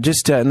 and and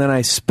then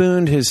I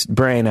spooned his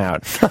brain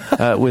out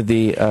with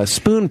the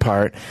spoon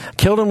part,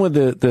 killed him with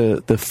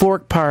the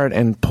fork part,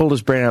 and pulled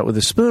his brain out with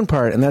the spoon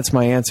part, and that's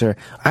my answer.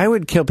 I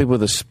would kill people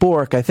with a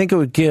spork. I think it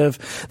would give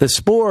the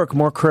spork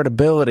more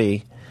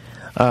credibility.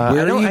 Where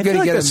are you going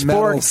to get a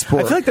metal spork?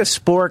 I feel like the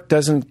spork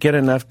doesn't get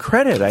enough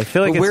credit. I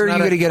feel like where are you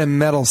going to get a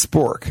metal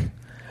spork?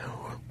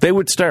 They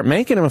would start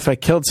making them if I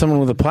killed someone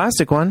with a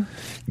plastic one.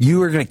 You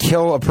were going to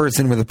kill a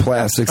person with a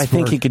plastic spork? I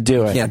think you could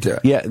do it. Can't do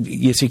it. Yeah,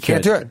 yes, you could.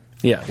 Can't do it.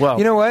 Yeah, well,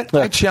 you know what?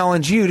 Look, I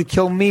challenge you to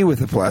kill me with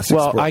a plastic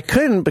spork. Well, I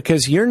couldn't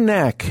because your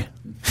neck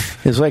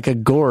is like a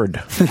gourd.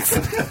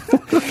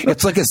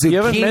 It's like a zucchini.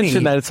 You haven't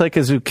mentioned that. It's like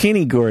a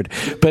zucchini gourd.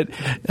 But,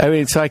 I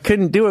mean, so I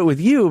couldn't do it with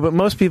you, but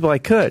most people I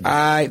could.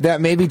 That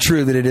may be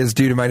true that it is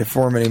due to my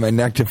deformity, my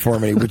neck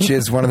deformity, which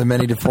is one of the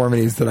many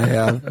deformities that I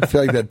have. I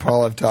feel like that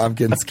Paul F.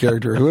 Tompkins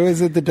character. Who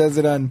is it that does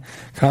it on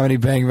Comedy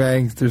Bang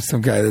Bang? There's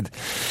some guy that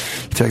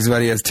talks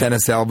about he has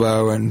tennis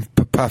elbow and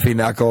puffy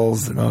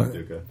knuckles. And all.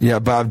 Yeah,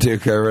 Bob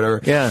Duca or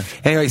whatever. Yeah.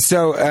 Anyway,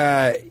 so,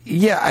 I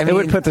mean, it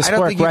would put the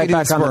spork right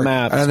back on the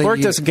map.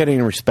 Spork doesn't get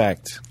any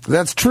respect.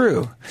 That's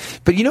true.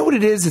 But you know what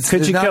it is?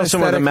 Could you kill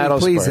someone with a metal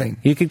spork?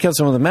 You could kill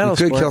someone with a metal spork.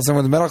 You could kill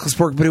someone with a metal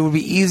spork, but it would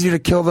be easier to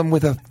kill them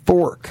with a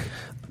fork.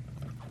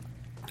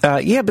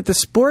 Yeah, but the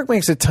spork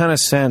makes a ton of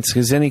sense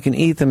because then you can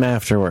eat them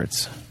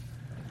afterwards.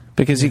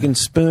 Because you can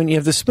spoon. You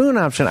have the spoon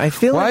option. I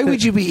feel. Why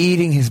would you be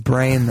eating his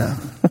brain though?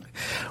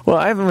 Well,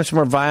 I have a much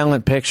more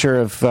violent picture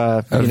of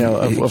what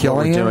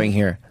we're doing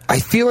here. I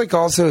feel like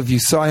also if you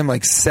saw him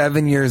like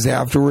 7 years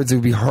afterwards, it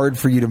would be hard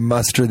for you to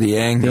muster the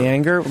anger. The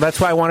anger? That's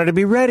why I wanted to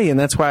be ready, and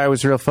that's why I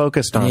was real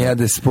focused on it. Yeah,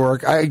 the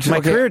spork.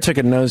 My career took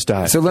a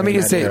nosedive. So let me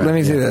say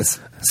this.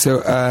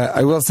 So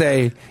I will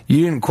say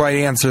you didn't quite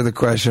answer the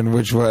question,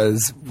 which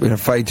was in a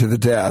fight to the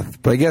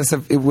death. But I guess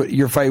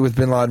your fight with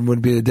bin Laden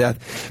would be the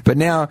death. But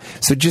now,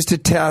 so just to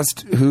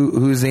test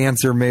whose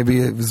answer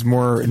maybe it was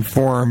more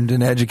informed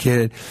and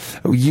educated,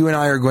 you and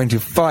I are going to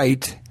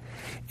fight.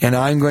 And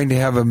I'm going to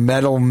have a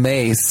metal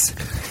mace,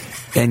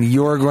 and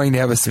you're going to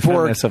have a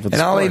spork.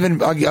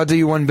 And I'll do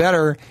you one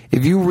better.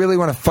 If you really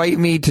want to fight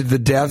me to the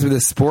death with a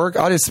spork,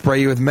 I'll just spray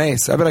you with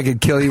mace. I bet I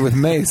could kill you with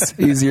mace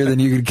easier than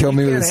you could kill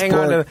me with a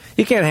spork.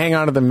 You can't hang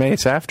on to the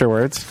mace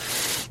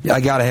afterwards. Yeah, I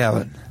got to have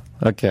it.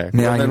 Okay.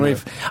 Well, then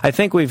I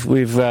think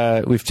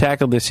we've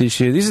tackled this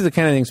issue. These are the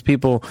kind of things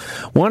people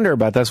wonder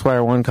about. That's why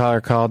our one caller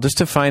called, just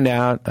to find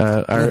out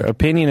our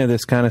opinion of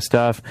this kind of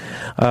stuff.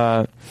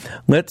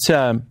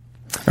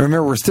 And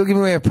remember, we're still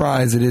giving away a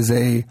prize. It is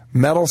a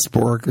metal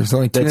spork. There's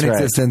only two in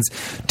existence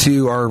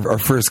to our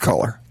first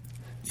caller.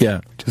 Yeah.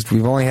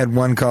 We've only had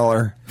one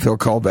caller. Phil,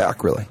 call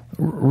back, really.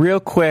 Real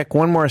quick,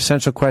 one more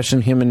essential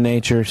question, human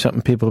nature,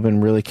 something people have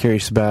been really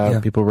curious about. Yeah.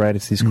 People write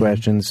us these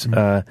questions.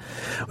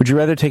 Would you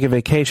rather take a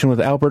vacation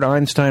with Albert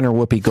Einstein or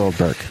Whoopi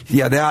Goldberg?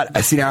 Yeah,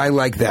 I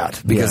like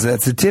that because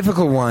that's a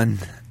difficult one.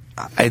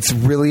 It's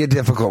really a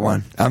difficult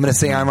one. I'm going to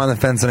say I'm on the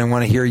fence and I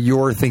want to hear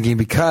your thinking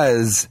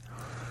because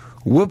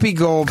Whoopi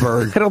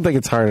Goldberg. I don't think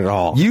it's hard at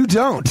all. You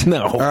don't?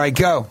 No. All right,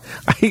 go.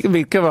 I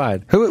mean, come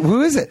on.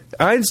 Who is it?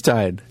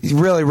 Einstein.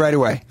 Really, right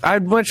away?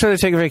 I'd much rather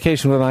take a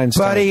vacation with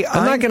Einstein. Buddy,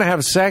 I'm not going to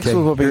have sex with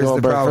Whoopi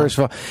Goldberg, first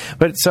of all.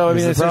 But so, I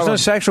mean, there's no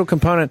sexual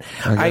component.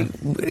 Okay.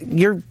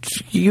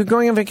 You're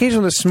going on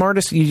vacation with the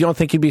smartest. You don't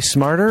think you'd be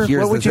smarter?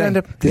 Here's what would you end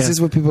up? This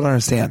is what people don't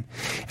understand.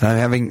 And I'm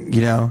having,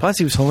 Plus,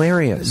 he was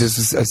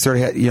hilarious. I sort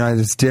of had, I had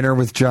this dinner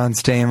with John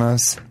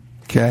Stamos,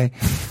 okay,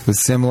 with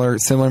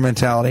similar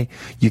mentality.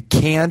 You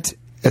can't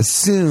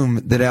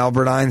assume that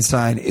Albert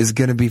Einstein is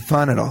going to be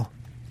fun at all.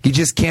 You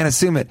just can't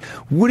assume it.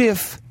 What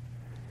if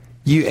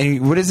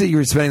what is it? You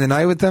were spending the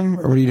night with them,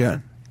 or what are you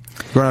doing?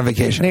 Going on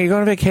vacation? No, you're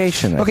going on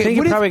vacation. Okay, I think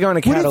you're probably going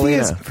to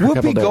Catalina.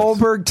 Whoopi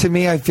Goldberg, to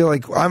me, I feel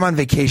like I'm on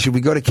vacation. We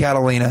go to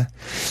Catalina.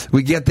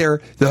 We get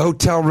there. The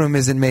hotel room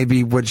isn't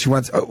maybe what she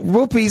wants.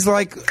 Whoopi's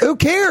like, who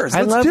cares?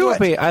 Let's do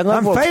Whoopi. it. I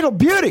love I'm Fatal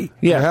Beauty.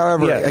 Yeah.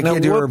 However, I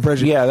can't do her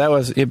impression. Yeah, that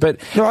was it. But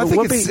no, I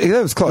think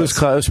that was close. It was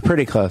close. It was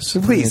pretty close.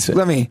 Please,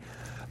 let me.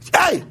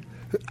 Hey!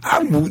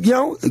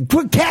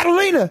 put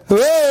Catalina,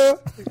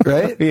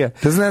 right? Yeah.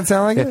 Doesn't that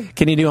sound like it?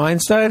 Can you do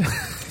Einstein?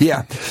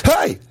 Yeah.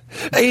 Hey,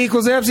 A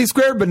equals MC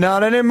squared, but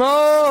not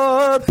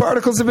anymore.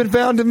 Particles have been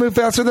found to move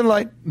faster than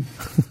light.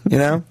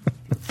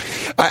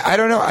 I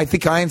don't know. I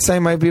think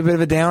Einstein might be a bit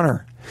of a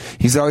downer.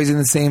 He's always in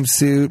the same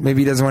suit.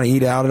 Maybe he doesn't want to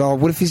eat out at all.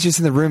 What if he's just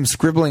in the room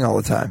scribbling all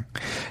the time?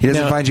 He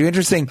doesn't find you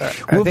interesting.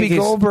 Whoopi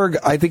Goldberg,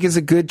 I think, is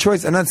a good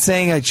choice. I'm not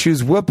saying I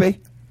choose Whoopi.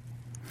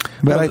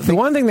 But I think the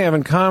one thing they have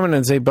in common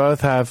is they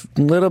both have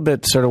a little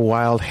bit sort of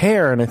wild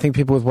hair, and I think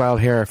people with wild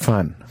hair are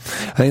fun. I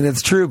think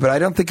that's true, but I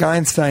don't think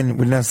Einstein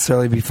would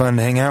necessarily be fun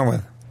to hang out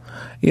with.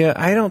 Yeah,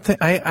 I don't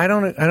think I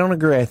don't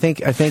agree. I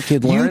think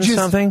you'd learn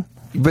something.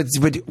 But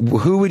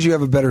who would you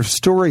have a better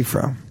story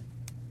from?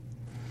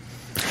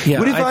 Yeah,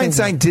 what if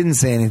Einstein didn't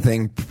say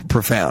anything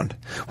profound?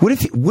 What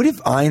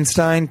if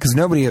Einstein, because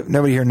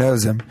nobody here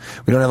knows him,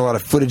 we don't have a lot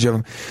of footage of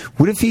him.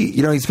 What if he's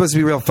supposed to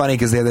be real funny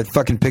because they have that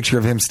fucking picture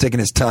of him sticking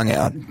his tongue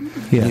out.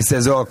 Yeah. And he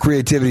says, "Oh,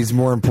 creativity is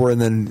more important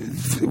than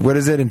what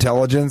is it?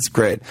 Intelligence."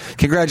 Great,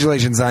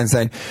 congratulations,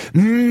 Einstein.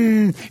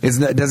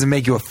 It doesn't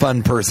make you a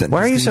fun person.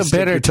 Why are you so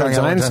bitter towards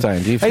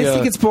Einstein? I just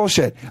think it's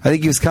bullshit. I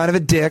think he was kind of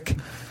a dick.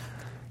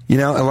 A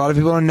lot of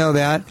people don't know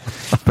that,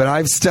 but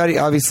I've studied.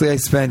 Obviously, I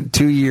spent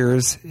 2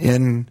 years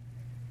in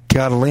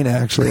Catalina,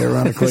 actually,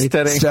 ironically,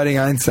 studying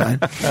Einstein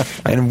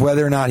and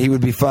whether or not he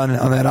would be fun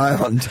on that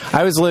island.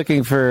 I was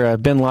looking for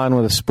Bin Laden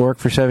with a spork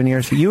for 7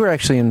 years. You were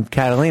actually in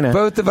Catalina.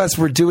 Both of us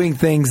were doing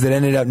things that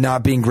ended up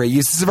not being great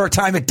uses of our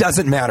time. It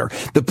doesn't matter.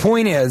 The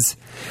point is,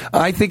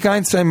 I think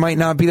Einstein might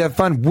not be that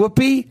fun.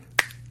 Whoopi,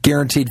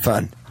 guaranteed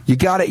fun. You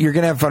got it. You're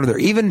going to have fun with her,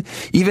 even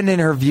in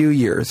her View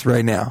years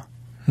right now.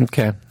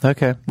 Okay.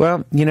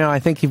 Well, I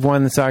think you've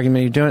won this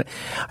argument. You're doing it.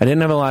 I didn't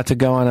have a lot to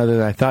go on other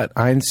than I thought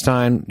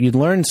Einstein, you'd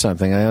learn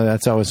something. I know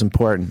that's always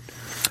important.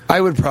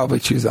 I would probably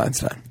choose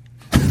Einstein.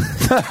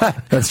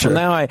 That's true. Well,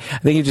 now I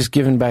think you've just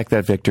given back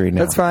that victory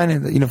now. That's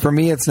fine. For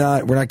me, it's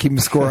not. We're not keeping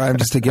score. I'm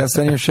just a guest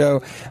on your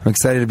show. I'm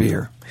excited to be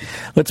here.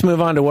 Let's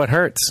move on to what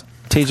hurts.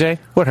 TJ,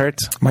 what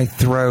hurts? My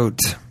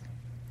throat.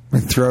 My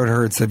throat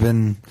hurts.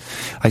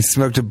 I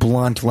smoked a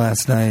blunt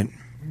last night.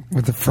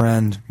 With a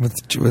friend, with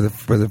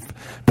a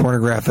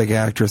pornographic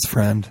actress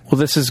friend. Well,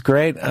 this is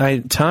great.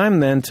 Time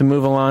then to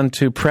move along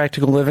to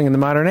practical living in the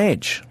modern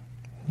age.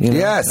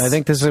 Yes. I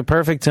think this is a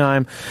perfect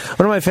time.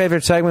 One of my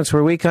favorite segments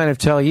where we kind of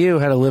tell you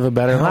how to live a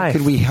better life. How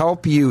could we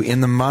help you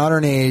in the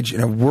modern age, in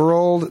a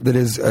world that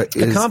is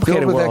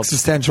filled with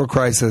existential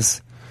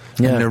crisis?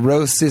 Yeah.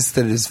 Neurosis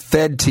that is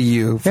fed to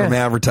you from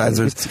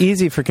advertisers. It's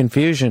easy for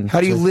confusion. How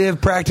do you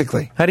live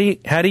practically? How do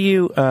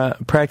you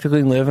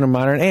practically live in a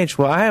modern age?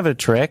 Well, I have a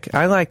trick.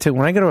 I like to,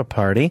 when I go to a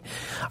party,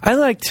 I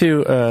like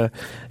to,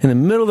 in the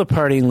middle of the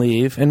party,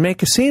 leave and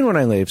make a scene when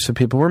I leave so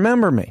people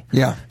remember me.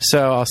 Yeah.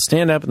 So I'll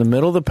stand up in the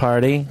middle of the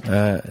party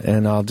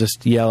and I'll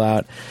just yell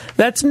out,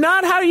 "That's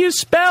not how you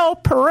spell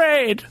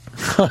parade!"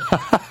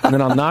 And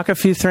then I'll knock a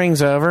few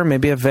things over,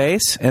 maybe a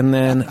vase, and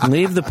then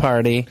leave the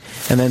party.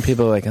 And then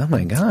people are like, "Oh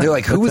my God." They're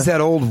like, "Who was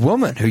that old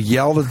woman who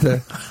yelled at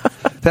the..."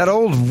 That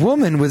old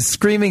woman was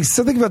screaming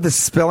something about the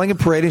spelling of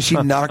parade, and she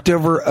knocked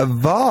over a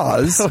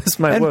vase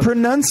and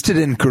pronounced it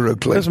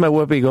incorrectly. That was my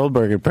Whoopi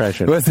Goldberg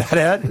impression. Was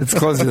that it? It's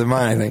closer than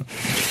mine,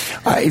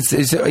 I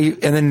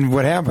think. And then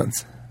what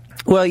happens?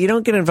 Well, you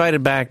don't get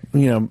invited back,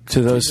 to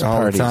those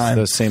parties,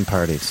 those same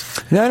parties.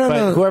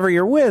 No. Whoever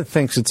you're with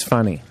thinks it's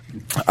funny.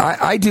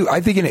 I do.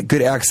 I think a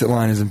good exit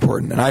line is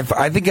important, and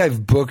I think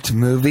I've booked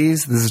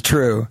movies. This is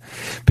true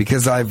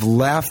because I've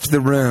left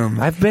the room.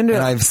 And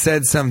I've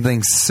said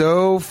something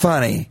so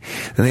funny,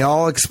 and they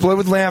all explode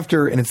with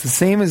laughter. And it's the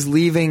same as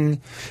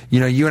leaving.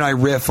 You and I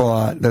riff a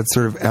lot. That's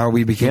sort of how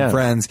we became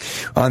friends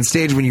on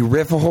stage. When you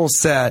riff a whole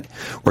set,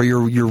 or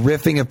you're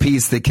riffing a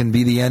piece that can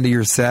be the end of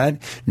your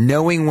set,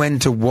 knowing when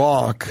to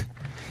walk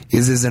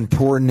is as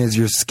important as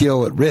your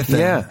skill at riffing.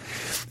 Yeah.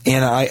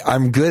 And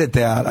I'm good at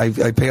that.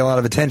 I pay a lot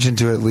of attention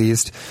to it, at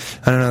least.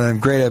 I don't know that I'm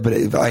great at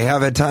it, but I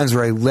have had times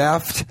where I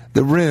left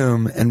the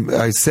room and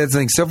I said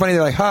something so funny,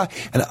 they're like, "Huh,"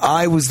 and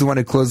I was the one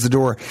who closed the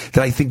door,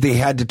 that I think they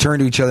had to turn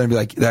to each other and be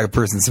like, "That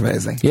person's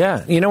amazing."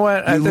 Yeah. You know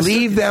what? You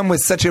leave them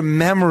with such a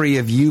memory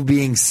of you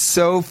being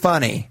so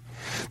funny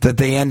that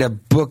they end up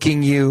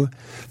booking you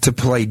to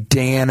play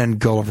Dan and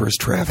Gulliver's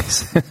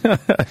Travels.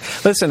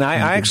 Listen, I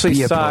actually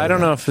saw, I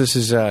don't know if this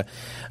is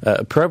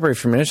appropriate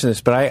for me to mention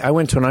this, but I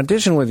went to an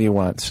audition with you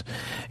once.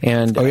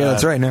 And,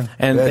 that's right. No.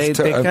 And they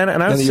kind of,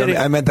 and I was sitting...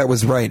 I meant that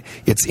was right.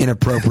 It's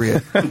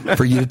inappropriate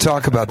for you to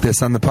talk about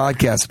this on the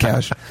podcast,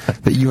 Cash,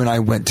 that you and I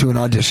went to an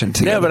audition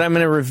together. Yeah, but I'm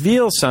going to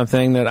reveal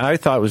something that I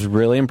thought was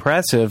really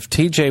impressive.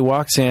 TJ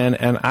walks in,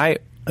 and I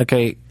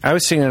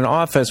was sitting in an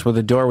office where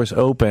the door was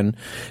open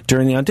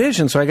during the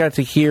audition, so I got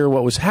to hear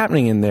what was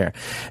happening in there.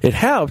 It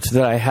helped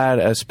that I had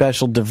a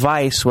special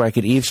device where I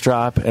could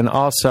eavesdrop, and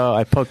also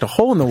I poked a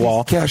hole in the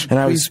wall, and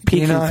I was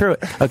peeking through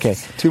it. Okay.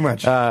 Too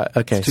much.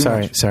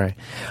 Sorry.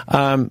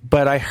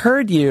 But I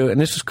heard you, and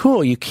this was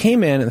cool. You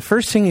came in, and the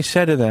first thing you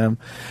said to them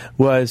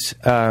was,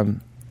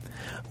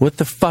 what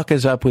the fuck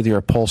is up with your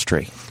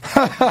upholstery?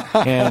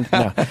 And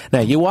no,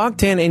 you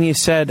walked in and you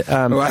said,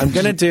 I'm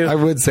going to do... I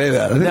would say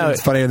that. I think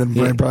it's funnier than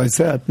what I probably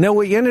said. No,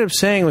 what you ended up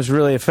saying was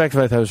really effective.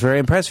 I thought it was very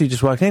impressive. You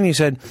just walked in and you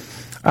said,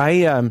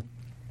 I'm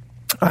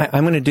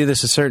going to do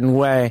this a certain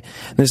way.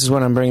 This is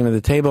what I'm bringing to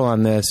the table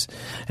on this.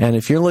 And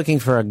if you're looking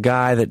for a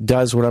guy that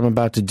does what I'm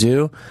about to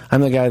do,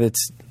 I'm the guy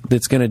that's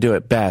going to do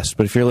it best.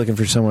 But if you're looking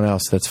for someone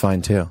else, that's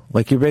fine too.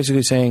 Like you're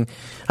basically saying,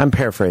 I'm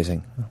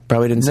paraphrasing.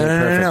 Probably didn't say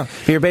perfect. No.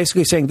 But you're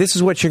basically saying, this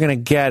is what you're going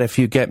to get if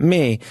you get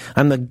me.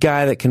 I'm the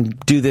guy that can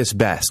do this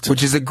best.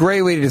 Which is a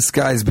great way to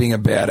disguise being a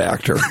bad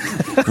actor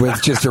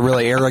with just a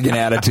really arrogant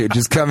attitude.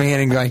 Just coming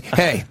in and going,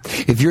 hey,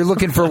 if you're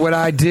looking for what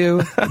I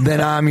do,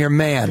 then I'm your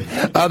man.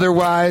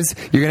 Otherwise,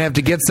 you're going to have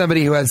to get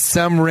somebody who has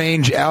some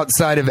range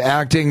outside of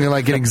acting,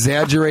 like an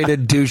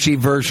exaggerated, douchey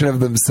version of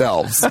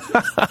themselves.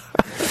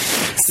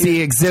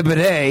 See Exhibit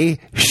A,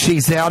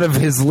 she's out of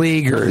his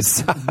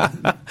leaguers.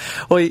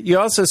 Well, you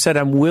also said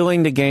I'm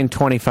willing to gain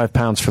 25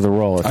 pounds for the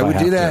role. If I would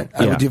do that.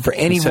 I would do it for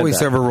any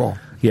voiceover role.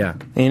 Yeah,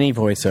 any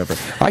voiceover.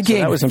 I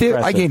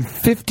gained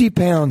 50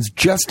 pounds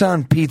just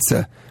on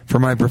pizza for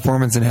my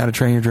performance in How to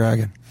Train Your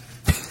Dragon.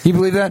 You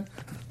believe that?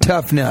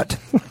 Tough nut.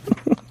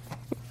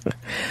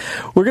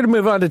 We're going to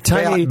move on to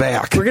tiny.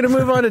 We're going to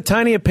move on to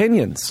tiny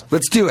opinions.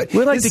 Let's do it.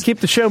 We like to keep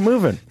the show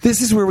moving.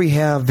 This is where we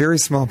have very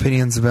small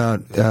opinions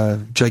about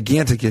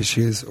gigantic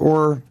issues,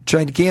 or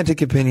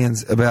gigantic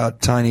opinions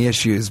about tiny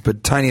issues.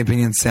 But tiny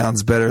opinions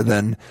sounds better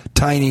than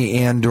tiny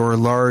and/or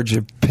large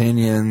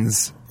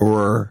opinions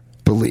or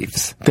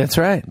beliefs. That's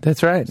right.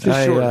 That's right.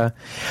 Sure.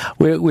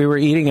 We were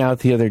eating out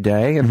the other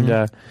day,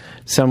 and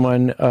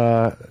someone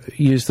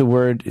used the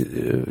word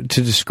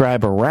to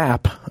describe a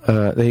wrap.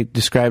 They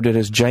described it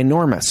as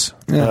ginormous.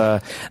 Yeah.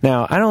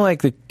 Now, I don't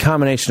like the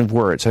combination of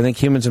words. I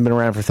think humans have been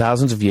around for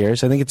thousands of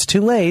years. I think it's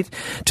too late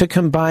to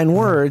combine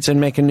words and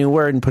make a new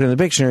word and put it in the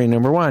dictionary,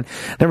 number one.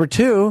 Number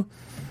two,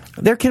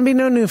 there can be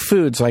no new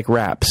foods like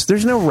wraps.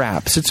 There's no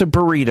wraps. It's a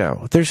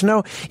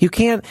burrito. You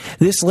can't,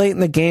 this late in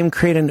the game,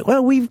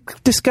 we've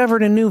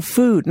discovered a new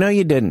food. No,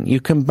 you didn't. You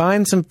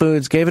combined some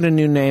foods, gave it a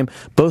new name.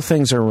 Both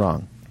things are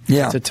wrong.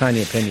 Yeah. It's a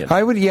tiny opinion.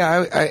 I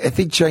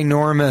think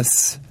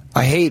ginormous.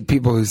 I hate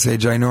people who say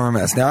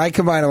ginormous. Now, I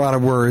combine a lot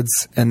of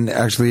words, and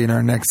actually in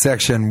our next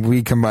section,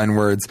 we combine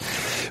words.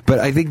 But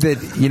I think that,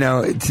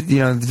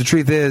 the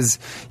truth is,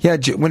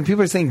 when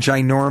people are saying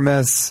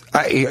ginormous,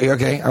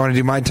 I want to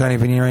do my tiny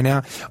opinion right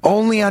now.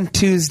 Only on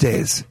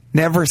Tuesdays.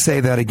 Never say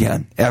that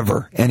again.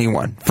 Ever.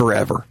 Anyone.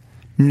 Forever.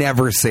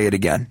 Never say it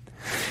again.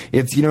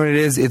 It's, you know what it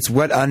is? It's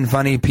what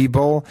unfunny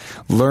people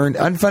learn.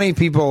 Unfunny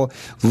people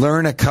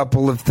learn a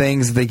couple of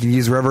things that they can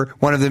use wherever.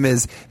 One of them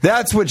is,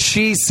 that's what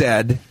she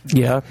said.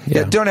 Yeah.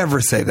 Don't ever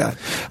say that.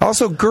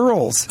 Also,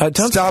 girls,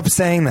 stop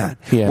saying that.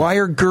 Yeah. Why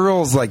are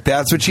girls like,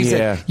 that's what she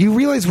said? You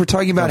realize we're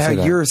talking about how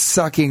you're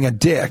sucking a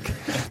dick.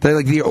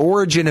 Like the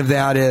origin of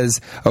that is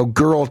a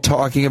girl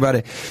talking about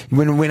it.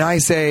 When I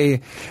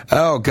say,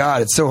 oh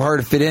God, it's so hard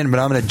to fit in, but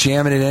I'm going to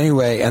jam it in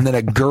anyway. And then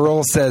a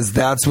girl says,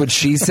 that's what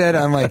she said.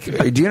 I'm like,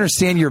 do you understand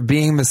you're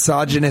being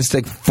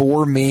misogynistic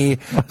for me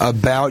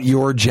about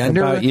your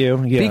gender? About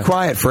you, yeah. Be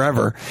quiet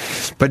forever.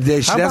 But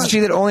that's what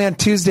she did only on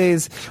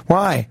Tuesdays.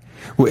 Why?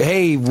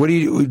 Hey, what do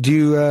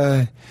you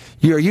are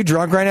you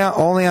drunk right now?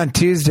 Only on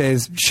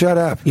Tuesdays. Shut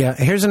up. Yeah,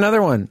 here's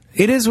another one.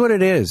 It is what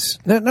it is.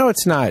 No,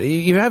 it's not.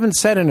 You haven't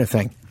said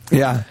anything.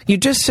 Yeah. You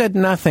just said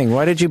nothing.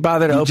 Why did you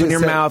bother to open your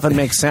mouth and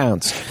make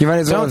sounds? You might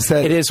as well have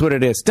said, it is what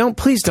it is.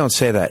 Please don't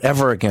say that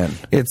ever again.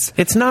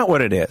 It's not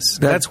what it is.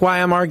 That's why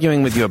I'm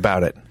arguing with you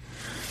about it.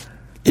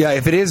 Yeah,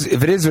 if it is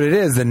what it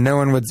is, then no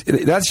one would.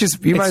 That's just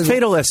it's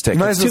fatalistic.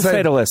 It's too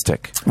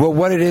fatalistic. Well,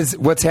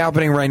 what's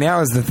happening right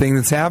now is the thing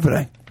that's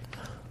happening.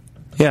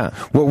 Yeah.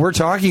 What we're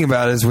talking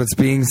about is what's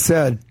being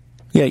said.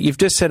 Yeah, you've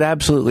just said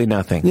absolutely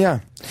nothing.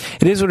 Yeah.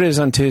 It is what it is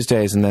on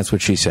Tuesdays, and that's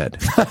what she said.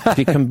 If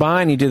you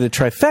combine, you do the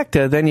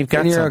trifecta, then you've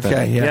got something.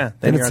 Okay, yeah.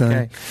 Then you're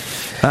okay.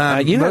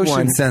 You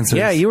motion sensors.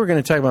 Yeah, you were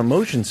going to talk about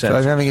motion sensors. So I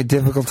was having a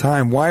difficult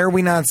time. Why are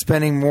we not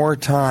spending more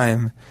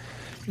time,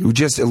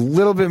 just a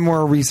little bit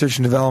more research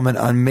and development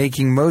on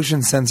making motion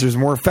sensors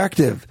more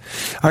effective?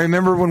 I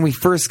remember when we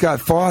first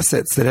got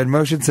faucets that had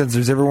motion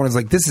sensors, everyone was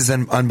like, this is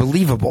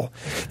unbelievable.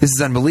 This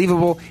is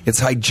unbelievable. It's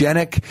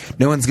hygienic.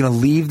 No one's going to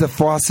leave the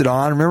faucet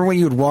on. Remember when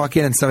you would walk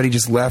in and somebody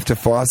just left a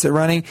faucet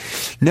running?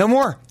 No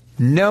more.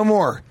 No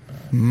more.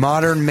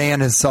 Modern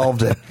man has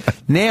solved it.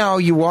 Now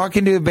you walk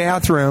into a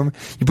bathroom,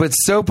 you put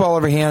soap all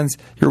over your hands,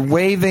 you're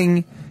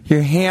waving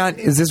your hand.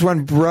 Is this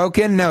one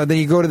broken? No. Then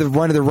you go to the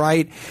one to the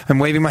right. I'm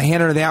waving my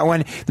hand under that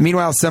one.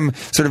 Meanwhile, some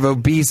sort of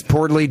obese,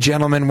 portly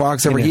gentleman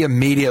walks over. He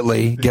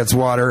immediately gets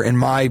water in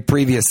my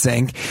previous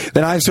sink.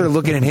 Then I'm sort of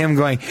looking at him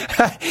going,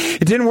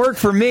 it didn't work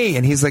for me.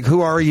 And he's like,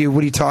 who are you?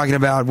 What are you talking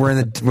about? We're in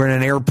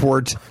an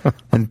airport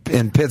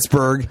in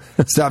Pittsburgh.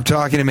 Stop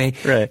talking to me.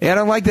 Right. And I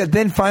don't like that.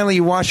 Then finally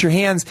you wash your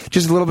hands.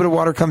 Just a little bit of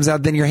water comes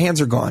out. Then your hands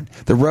are gone.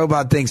 The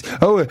robot thinks,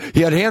 oh, he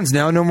had hands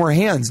now. No more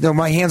hands. No,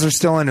 my hands are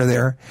still under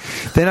there.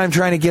 Then I'm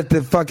trying to get get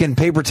the fucking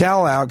paper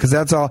towel out because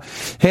that's all.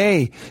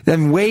 Hey,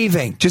 then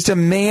waving. Just a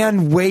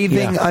man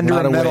waving under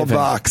a metal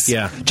box.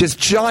 Yeah. Just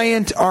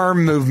giant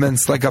arm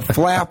movements like a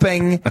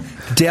flapping,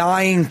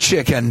 dying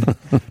chicken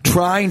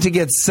trying to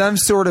get some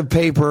sort of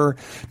paper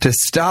to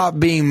stop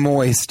being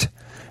moist.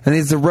 And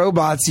these are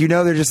robots,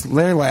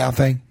 they're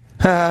laughing.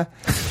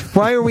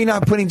 Why are we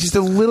not putting just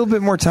a little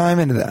bit more time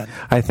into that?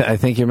 I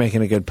think you're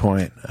making a good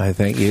point. I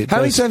think how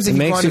many times have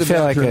you gone to the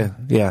bathroom?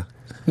 Yeah.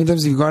 How many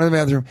times have you gone to the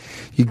bathroom?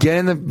 You get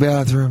in the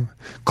bathroom,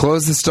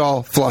 close the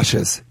stall,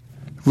 flushes.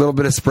 A little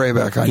bit of spray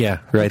back on you. Yeah,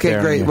 right okay, there.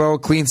 Okay, great. Yeah. Well,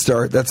 clean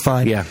start. That's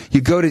fine. Yeah.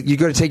 You go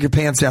to take your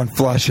pants down,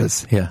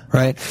 flushes. Yeah.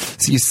 Right?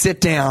 So you sit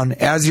down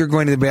as you're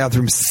going to the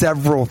bathroom,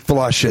 several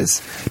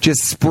flushes,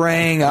 just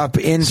spraying up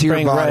into your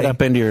body. Right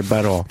up into your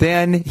butthole.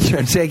 Then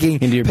you're taking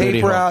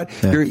paper out.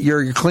 Yeah.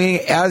 You're cleaning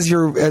as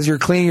you're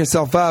cleaning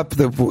yourself up,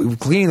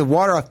 cleaning the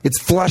water off.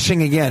 It's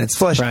flushing again. It's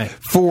flushed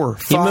 4,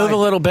 5. You move a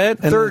little bit,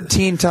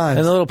 13 times,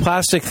 and the little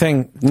plastic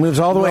thing moves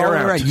all the way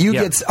around.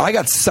 Right. I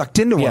got sucked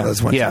into one of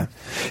those one time.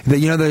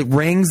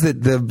 The rings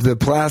that the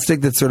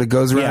plastic that sort of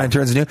goes around and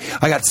turns new.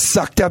 I got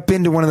sucked up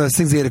into one of those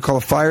things they had to call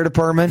a fire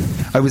department.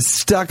 I was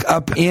stuck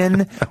up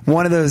in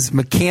one of those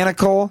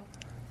mechanical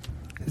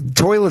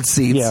toilet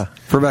seats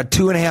for about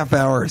 2.5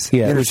 hours.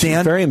 Yeah, you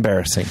understand? Very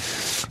embarrassing.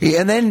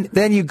 And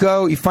then you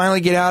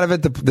finally get out of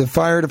it. The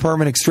fire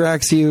department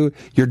extracts you.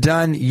 You're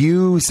done.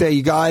 You say,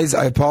 you guys,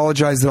 I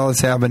apologize that all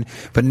this happened,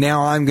 but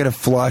now I'm going to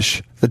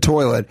flush the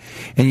toilet.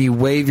 And you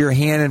wave your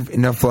hand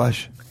and no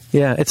flush.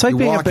 Yeah, it's like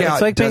being a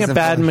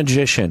bad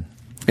magician.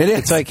 It is.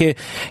 It's like you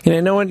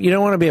don't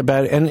want to be a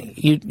bad, and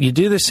you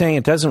do this saying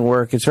it doesn't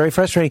work. It's very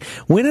frustrating.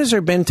 When has there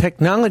been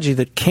technology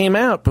that came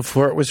out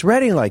before it was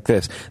ready like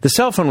this? The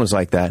cell phone was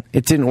like that.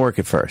 It didn't work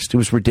at first. It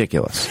was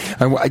ridiculous.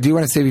 I do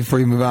want to say before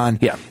you move on,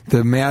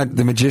 the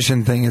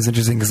magician thing is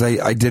interesting because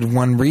I did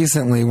one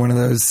recently, one of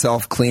those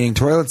self-cleaning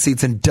toilet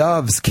seats, and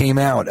doves came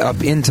out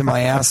up into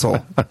my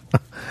asshole.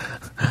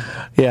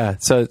 Yeah,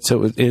 so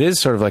it is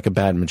sort of like a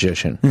bad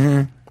magician.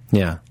 Mm-hmm.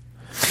 Yeah.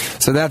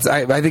 So that's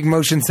I think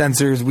motion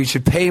sensors we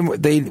should pay. I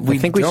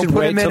think we should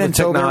wait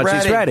until the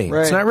technology's ready.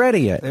 Right. It's not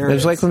ready yet.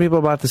 It's like when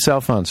people bought the cell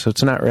phone, so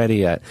it's not ready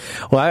yet.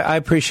 Well, I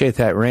appreciate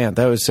that rant.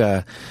 That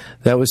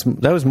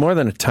was more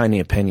than a tiny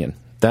opinion.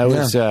 That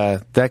was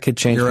that could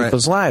change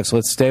people's lives.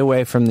 Let's stay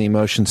away from the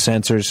motion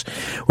sensors.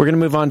 We're going to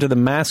move on to the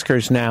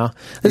maskers now.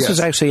 This was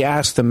actually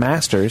Ask the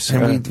Masters.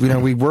 And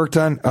we worked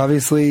on,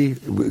 obviously,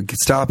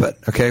 stop it,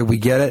 okay? We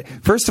get it.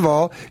 First of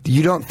all,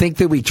 you don't think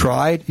that we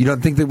tried? You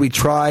don't think that we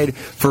tried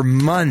for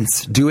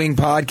months doing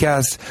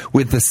podcasts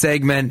with the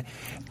segment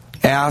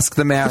Ask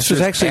the Masters? This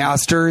was actually,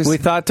 Masters. We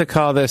thought to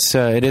call this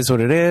It Is What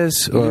It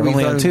Is, or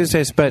only on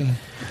Tuesdays, but...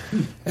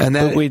 And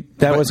that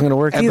wasn't going to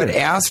work either. But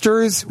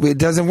Asters, it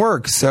doesn't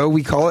work. So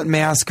we call it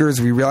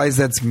Maskers. We realize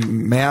that's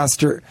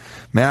master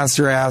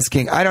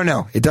asking. I don't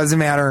know. It doesn't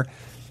matter.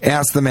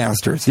 Ask the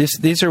Masters.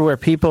 These are where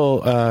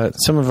people,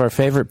 some of our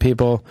favorite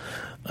people...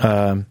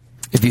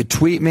 if you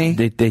tweet me,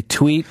 they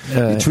tweet.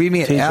 You tweet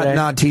me at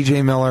not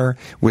TJ Miller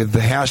with the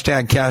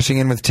hashtag cashing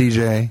in with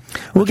TJ.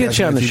 We'll get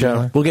you on the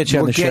show. We'll get you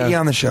on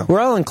the show. We're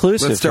all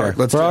inclusive. Let's start.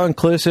 We're all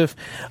inclusive.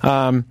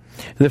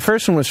 The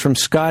first one was from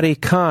Scotty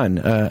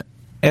Kahn,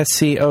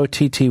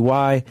 SCOTTY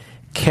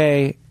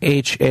KHAN.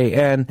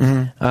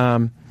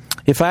 Mm-hmm.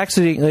 If I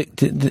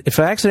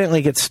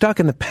accidentally get stuck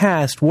in the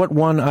past, what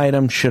one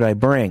item should I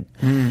bring?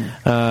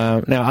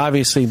 Now,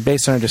 obviously,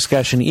 based on our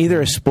discussion,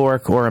 either a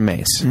spork or a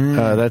mace.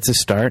 That's a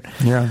start.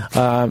 Yeah.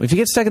 If you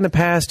get stuck in the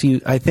past,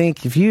 I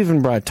think if you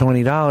even brought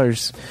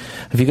 $20,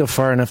 if you go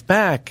far enough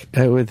back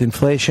with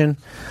inflation,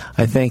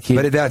 I think you...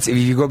 But if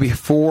you go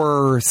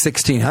before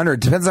 1600,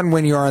 depends on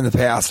when you are in the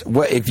past.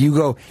 If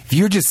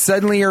you just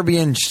suddenly are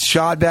being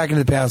shot back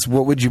into the past,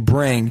 what would you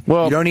bring?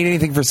 Well, you don't need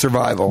anything for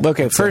survival.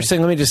 Okay, first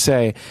thing, let me just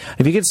say,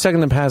 if you get stuck in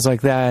the past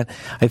like that,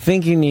 I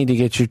think you need to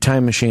get your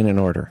time machine in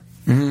order.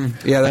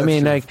 Mm-hmm. Yeah, that's true.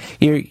 Like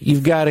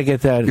you've got to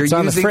get that. You're it's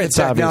on using the fritz,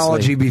 the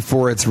technology obviously.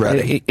 Before it's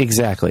ready.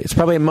 Exactly. It's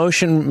probably a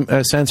motion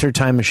sensor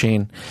time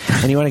machine,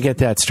 and you want to get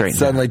that straightened.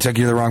 Suddenly took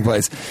you to the wrong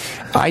place.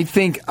 I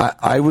think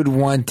I would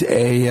want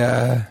a.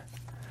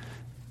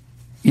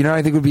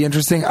 I think would be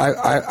interesting.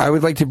 I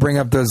would like to bring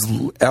up those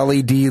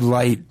LED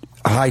light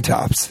high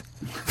tops.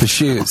 The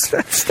shoes.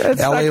 That's LA not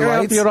going to help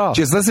lights. you at all.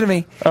 Just listen to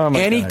me.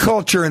 Any God.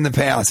 Culture in the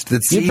past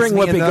that sees you bring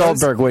me Whoopi in those,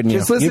 Goldberg, wouldn't you?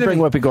 Just listen you bring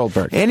to me. Whoopi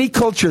Goldberg. Any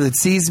culture that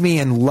sees me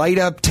in light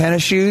up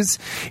tennis shoes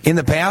in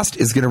the past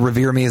is going to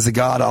revere me as a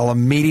god. I'll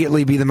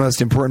immediately be the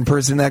most important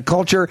person in that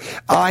culture.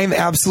 I'm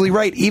absolutely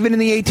right. Even in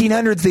the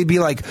 1800s, they'd be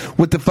like,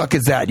 "What the fuck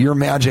is that? You're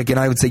magic." And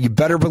I would say, "You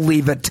better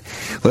believe it."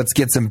 Let's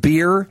get some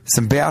beer,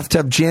 some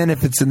bathtub gin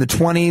if it's in the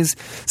 20s,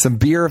 some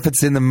beer if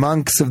it's in the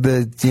monks of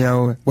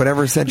the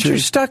whatever century. But you're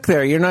stuck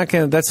there.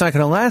 That's not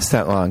going to last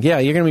that long. Yeah,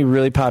 you're going to be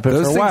really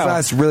popular for a while. Those things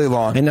last really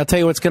long. And I'll tell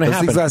you what's going to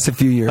happen. Those things last a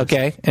few years.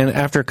 Okay, and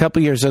after a couple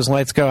of years, those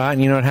lights go out,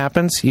 and you know what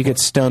happens? You get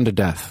stoned to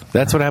death.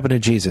 That's what happened to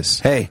Jesus.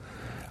 Hey,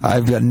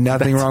 I've got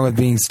nothing wrong with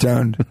being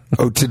stoned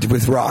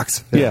with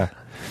rocks. Yeah.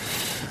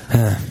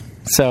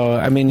 So,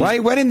 I mean... Why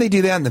didn't they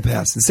do that in the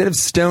past? Instead of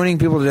stoning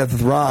people to death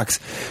with rocks,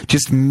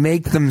 just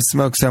make them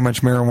smoke so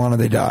much marijuana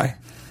they die.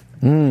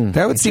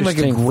 That would seem like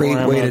a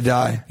great way to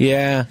die.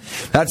 Yeah.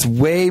 That's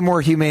way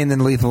more humane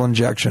than lethal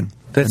injection,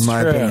 in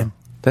my opinion.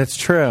 That's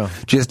true.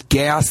 Just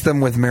gas them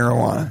with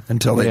marijuana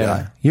until they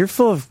die. You're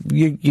full of...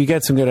 You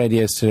get some good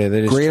ideas today.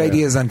 That is great true.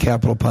 ideas on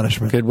capital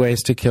punishment. Good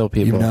ways to kill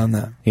people. You've known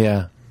that.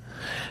 Yeah.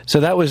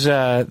 So that was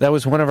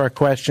one of our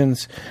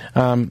questions.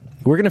 We're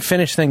going to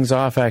finish things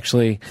off,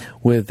 actually,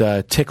 with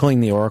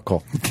Tickling the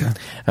Oracle.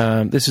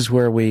 Okay. This is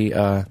where we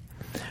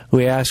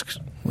ask...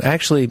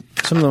 Actually,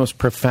 some of the most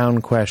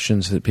profound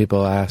questions that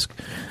people ask.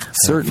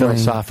 Certainly.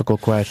 Philosophical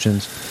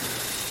questions.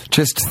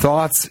 Just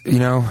thoughts,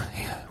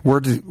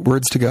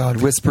 words to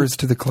God, whispers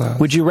to the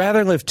clouds. Would you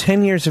rather live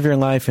 10 years of your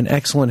life in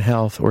excellent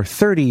health or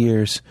 30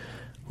 years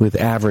with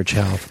average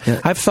health? Yeah.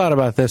 I've thought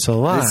about this a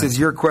lot. This is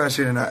your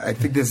question, and I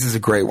think this is a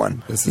great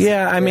one. This is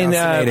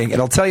fascinating.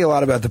 It'll tell you a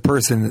lot about the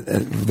person,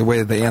 the way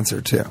that they answer,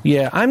 too.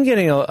 Yeah, I'm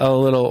getting a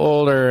little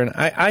older, and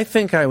I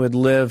think I would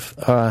live...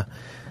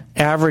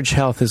 average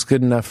health is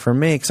good enough for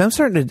me because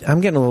I'm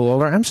getting a little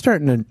older. I'm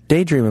starting to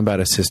daydream about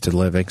assisted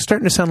living.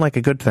 Starting to sound like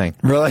a good thing.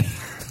 Really?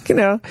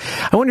 I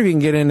wonder if you can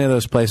get into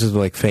those places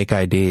with like fake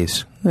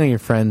IDs. Your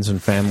friends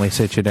and family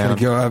sit you down.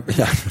 Go up,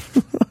 yeah.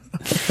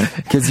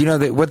 Because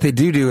what they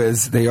do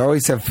is they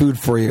always have food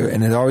for you,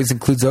 and it always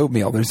includes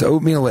oatmeal. There's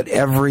oatmeal at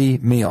every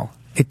meal.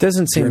 It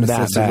doesn't seem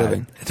that bad.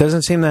 Living. It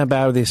doesn't seem that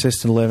bad with the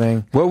assisted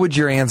living. What would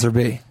your answer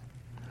be?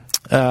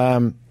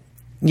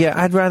 Yeah,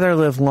 I'd rather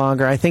live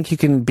longer. I think you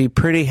can be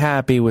pretty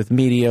happy with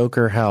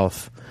mediocre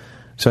health.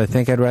 So I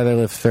think I'd rather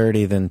live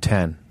 30 than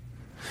 10.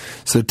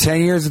 So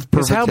 10 years of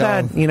perfect health.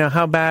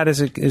 How bad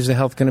is the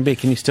health going to be?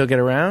 Can you still get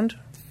around?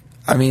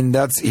 I mean,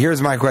 here's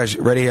my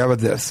question. Ready? How about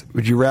this?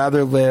 Would you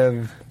rather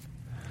live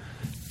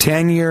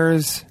 10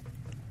 years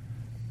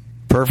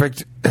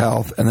perfect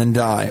health and then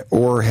die,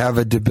 or have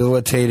a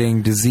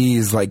debilitating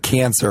disease like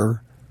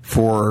cancer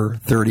for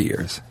 30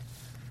 years?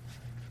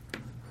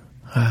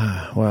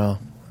 Well...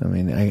 I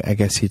mean, I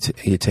guess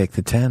you take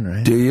the 10,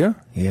 right? Do you?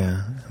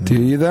 Yeah.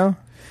 Do you, though?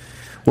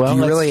 Well,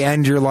 do you really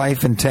end your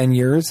life in 10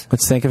 years?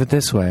 Let's think of it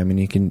this way. I mean,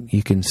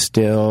 you can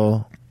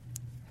still...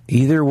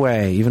 Either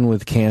way, even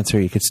with cancer,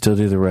 you could still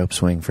do the rope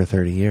swing for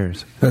 30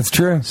 years. That's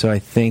true. So I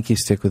think you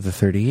stick with the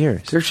 30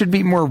 years. There should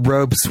be more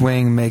rope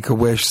swing,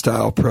 Make-A-Wish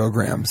style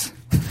programs.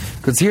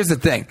 Because here's the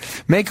thing.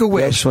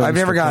 Make-A-Wish, I've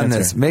never gotten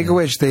this.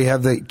 Make-A-Wish, they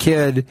have the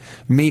kid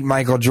meet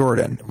Michael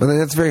Jordan. Well,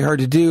 that's very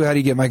hard to do. How do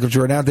you get Michael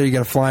Jordan out there? You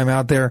got to fly him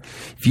out there.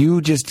 If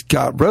you just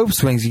got rope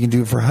swings, you can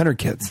do it for 100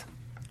 kids.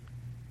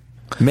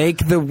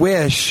 Make the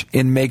wish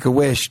in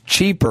Make-A-Wish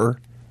cheaper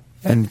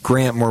and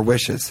grant more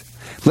wishes.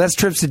 Less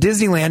trips to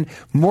Disneyland,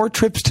 more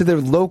trips to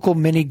their local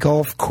mini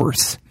golf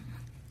course.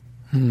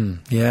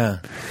 Yeah.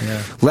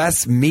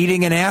 Less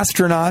meeting an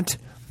astronaut,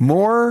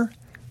 more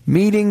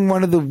meeting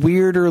one of the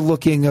weirder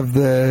looking of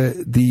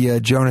the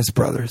Jonas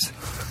Brothers.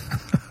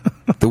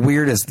 The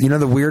weirdest. You know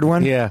the weird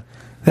one? Yeah.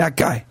 That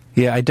guy.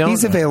 Yeah, I don't.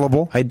 He's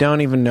available. I don't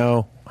even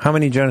know. How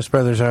many Jonas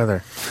Brothers are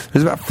there?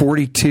 There's about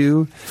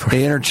 42.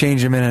 They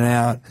interchange them in and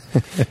out.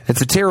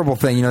 It's a terrible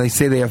thing. They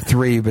say they have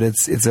 3, but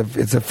it's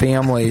a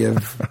family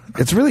of...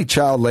 It's really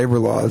child labor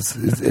laws.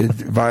 It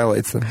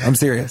violates them. I'm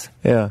serious.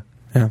 Yeah.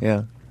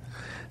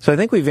 So I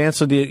think we've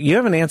answered you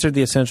haven't answered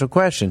the essential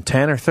question,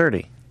 10 or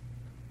 30?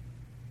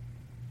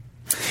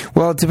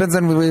 Well, it depends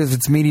on if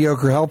it's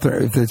mediocre health or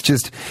if it's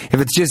just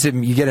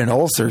you get an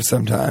ulcer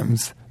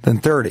sometimes, then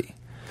 30.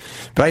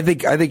 But I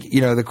think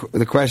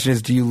the question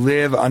is, do you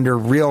live under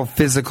real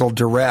physical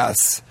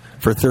duress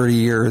for 30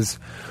 years,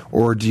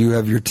 or do you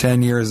have your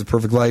 10 years of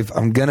perfect life?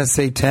 I'm gonna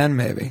say 10,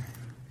 maybe.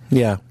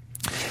 Yeah.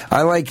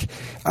 I like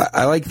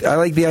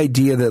the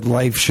idea that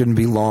life shouldn't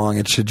be long;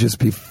 it should just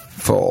be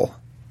full.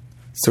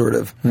 Sort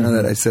of. I know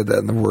that I said that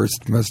in the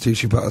worst, most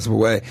douchey possible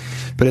way,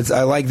 but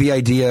I like the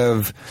idea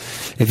of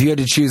if you had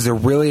to choose a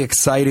really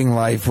exciting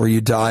life where you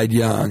died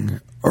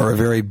young, or a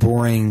very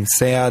boring,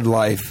 sad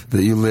life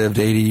that you lived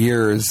 80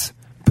 years.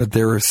 But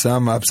there were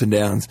some ups and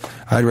downs.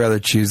 I'd rather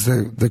choose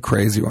the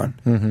crazy one.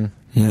 Mm-hmm.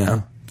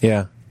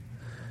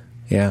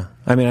 Yeah.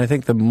 I mean, I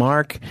think that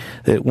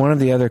one of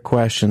the other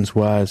questions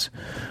was,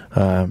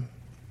 how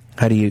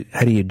do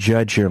you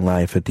judge your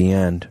life at the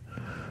end?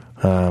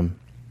 I'm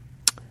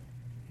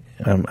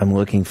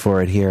looking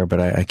for it here, but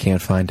I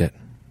can't find it.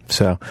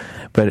 So,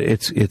 but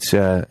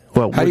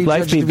would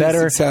life be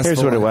better?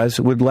 Here's what it was.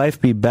 Would life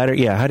be better?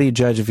 Yeah. How do you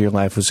judge if your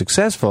life was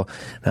successful?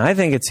 Now, I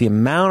think it's the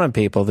amount of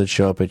people that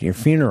show up at your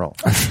funeral.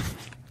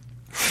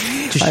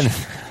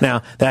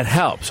 Now, that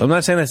helps. I'm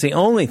not saying that's the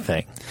only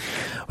thing,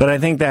 but I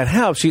think that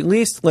helps. You at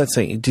least, let's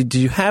say, did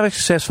you have a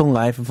successful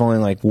life if only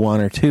like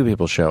 1 or 2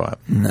 people show up?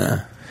 Nah.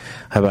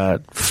 How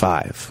about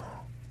 5?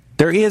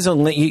 There is a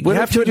you what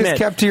have if to you admit, just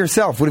kept to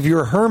yourself? What if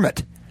you're a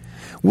hermit?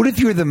 What if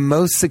you're the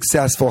most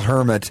successful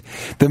hermit?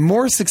 The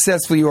more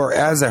successful you are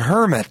as a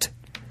hermit,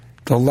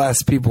 the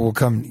less people will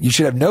come. You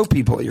should have no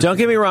people at your Don't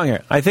get me wrong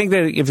here. I think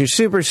that if you're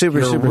super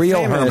You're a real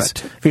famous,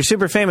 hermit. if you're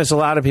super famous, a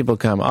lot of people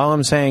come. All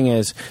I'm saying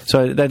is,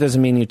 so that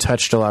doesn't mean you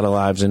touched a lot of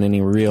lives in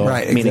any real,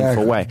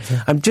 meaningful way.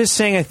 I'm just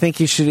saying I think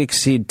you should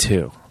exceed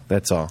 2.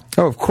 That's all.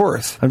 Oh, of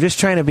course. I'm just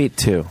trying to beat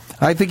 2.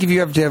 I think if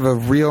you have to have a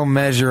real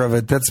measure of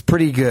it, that's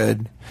pretty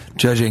good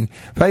judging.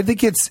 But I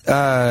think it's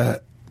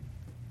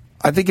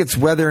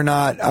whether or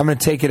not I'm going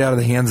to take it out of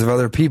the hands of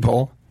other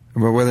people,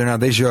 or whether or not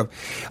they show up.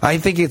 I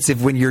think it's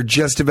if when you're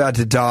just about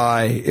to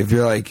die, if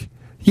you're like,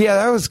 yeah,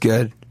 that was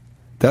good.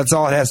 That's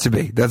all it has to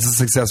be. That's a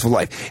successful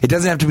life. It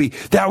doesn't have to be,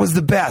 that was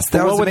the best.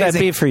 That was what would amazing.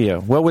 that be for you?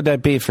 What would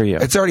that be for you?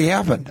 It's already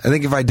happened. I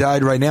think if I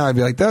died right now, I'd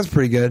be like, that was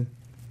pretty good.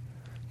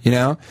 You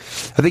know?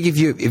 I think if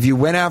you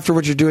went after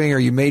what you're doing, or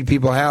you made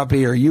people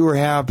happy, or you were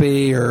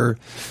happy, or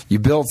you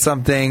built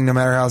something, no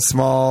matter how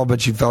small,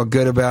 but you felt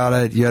good about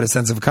it, you had a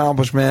sense of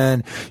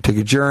accomplishment, took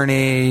a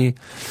journey,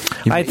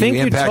 you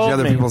impacted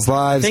other people's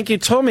lives. I think you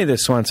told me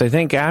this once. I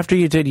think after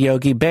you did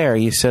Yogi Bear,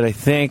 you said, I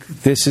think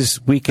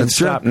we can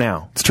stop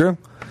now. It's true.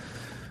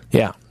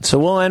 Yeah. So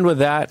we'll end with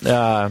that.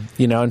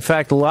 In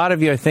fact, a lot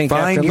of you, I think,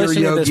 Find after your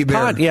listening to Yogi this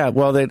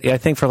Bear. I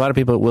think for a lot of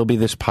people, it will be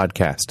this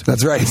podcast.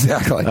 That's right,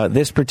 exactly.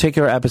 This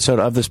particular episode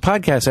of this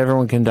podcast,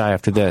 everyone can die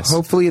after this.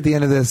 Hopefully at the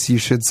end of this, you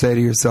should say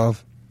to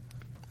yourself,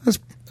 that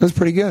was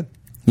pretty good.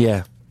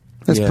 Yeah.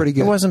 That's pretty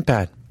good. It wasn't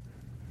bad.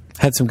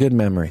 Had some good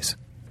memories.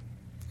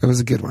 It was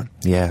a good one.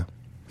 Yeah.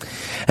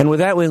 And with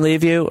that, we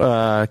leave you.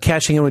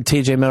 Cashing in with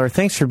TJ Miller.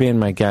 Thanks for being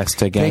my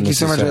guest again. Thank you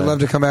so much. I'd love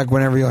to come back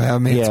whenever you'll have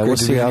me. Yeah, we'll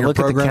see. I'll look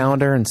at the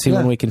calendar and see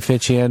when we can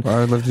fit you in.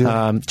 I'd love to do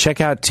that. Check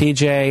out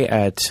TJ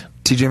at...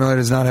 TJ Miller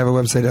does not have a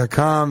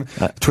website.com.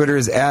 Twitter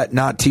is at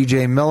not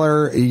TJ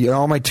Miller.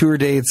 All my tour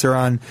dates are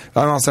on.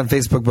 I'm also on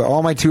Facebook, but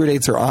all my tour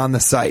dates are on the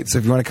site. So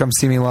if you want to come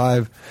see me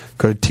live,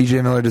 go to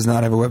TJ Miller does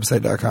not have a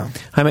website.com.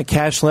 I'm at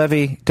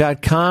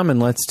cashlevy.com, and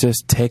let's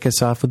just take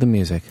us off with the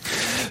music.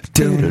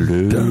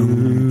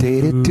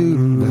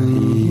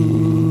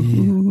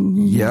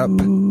 Yep.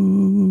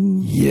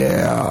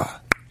 Yeah.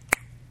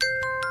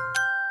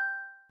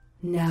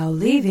 Now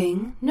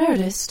leaving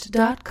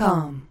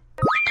Nerdist.com.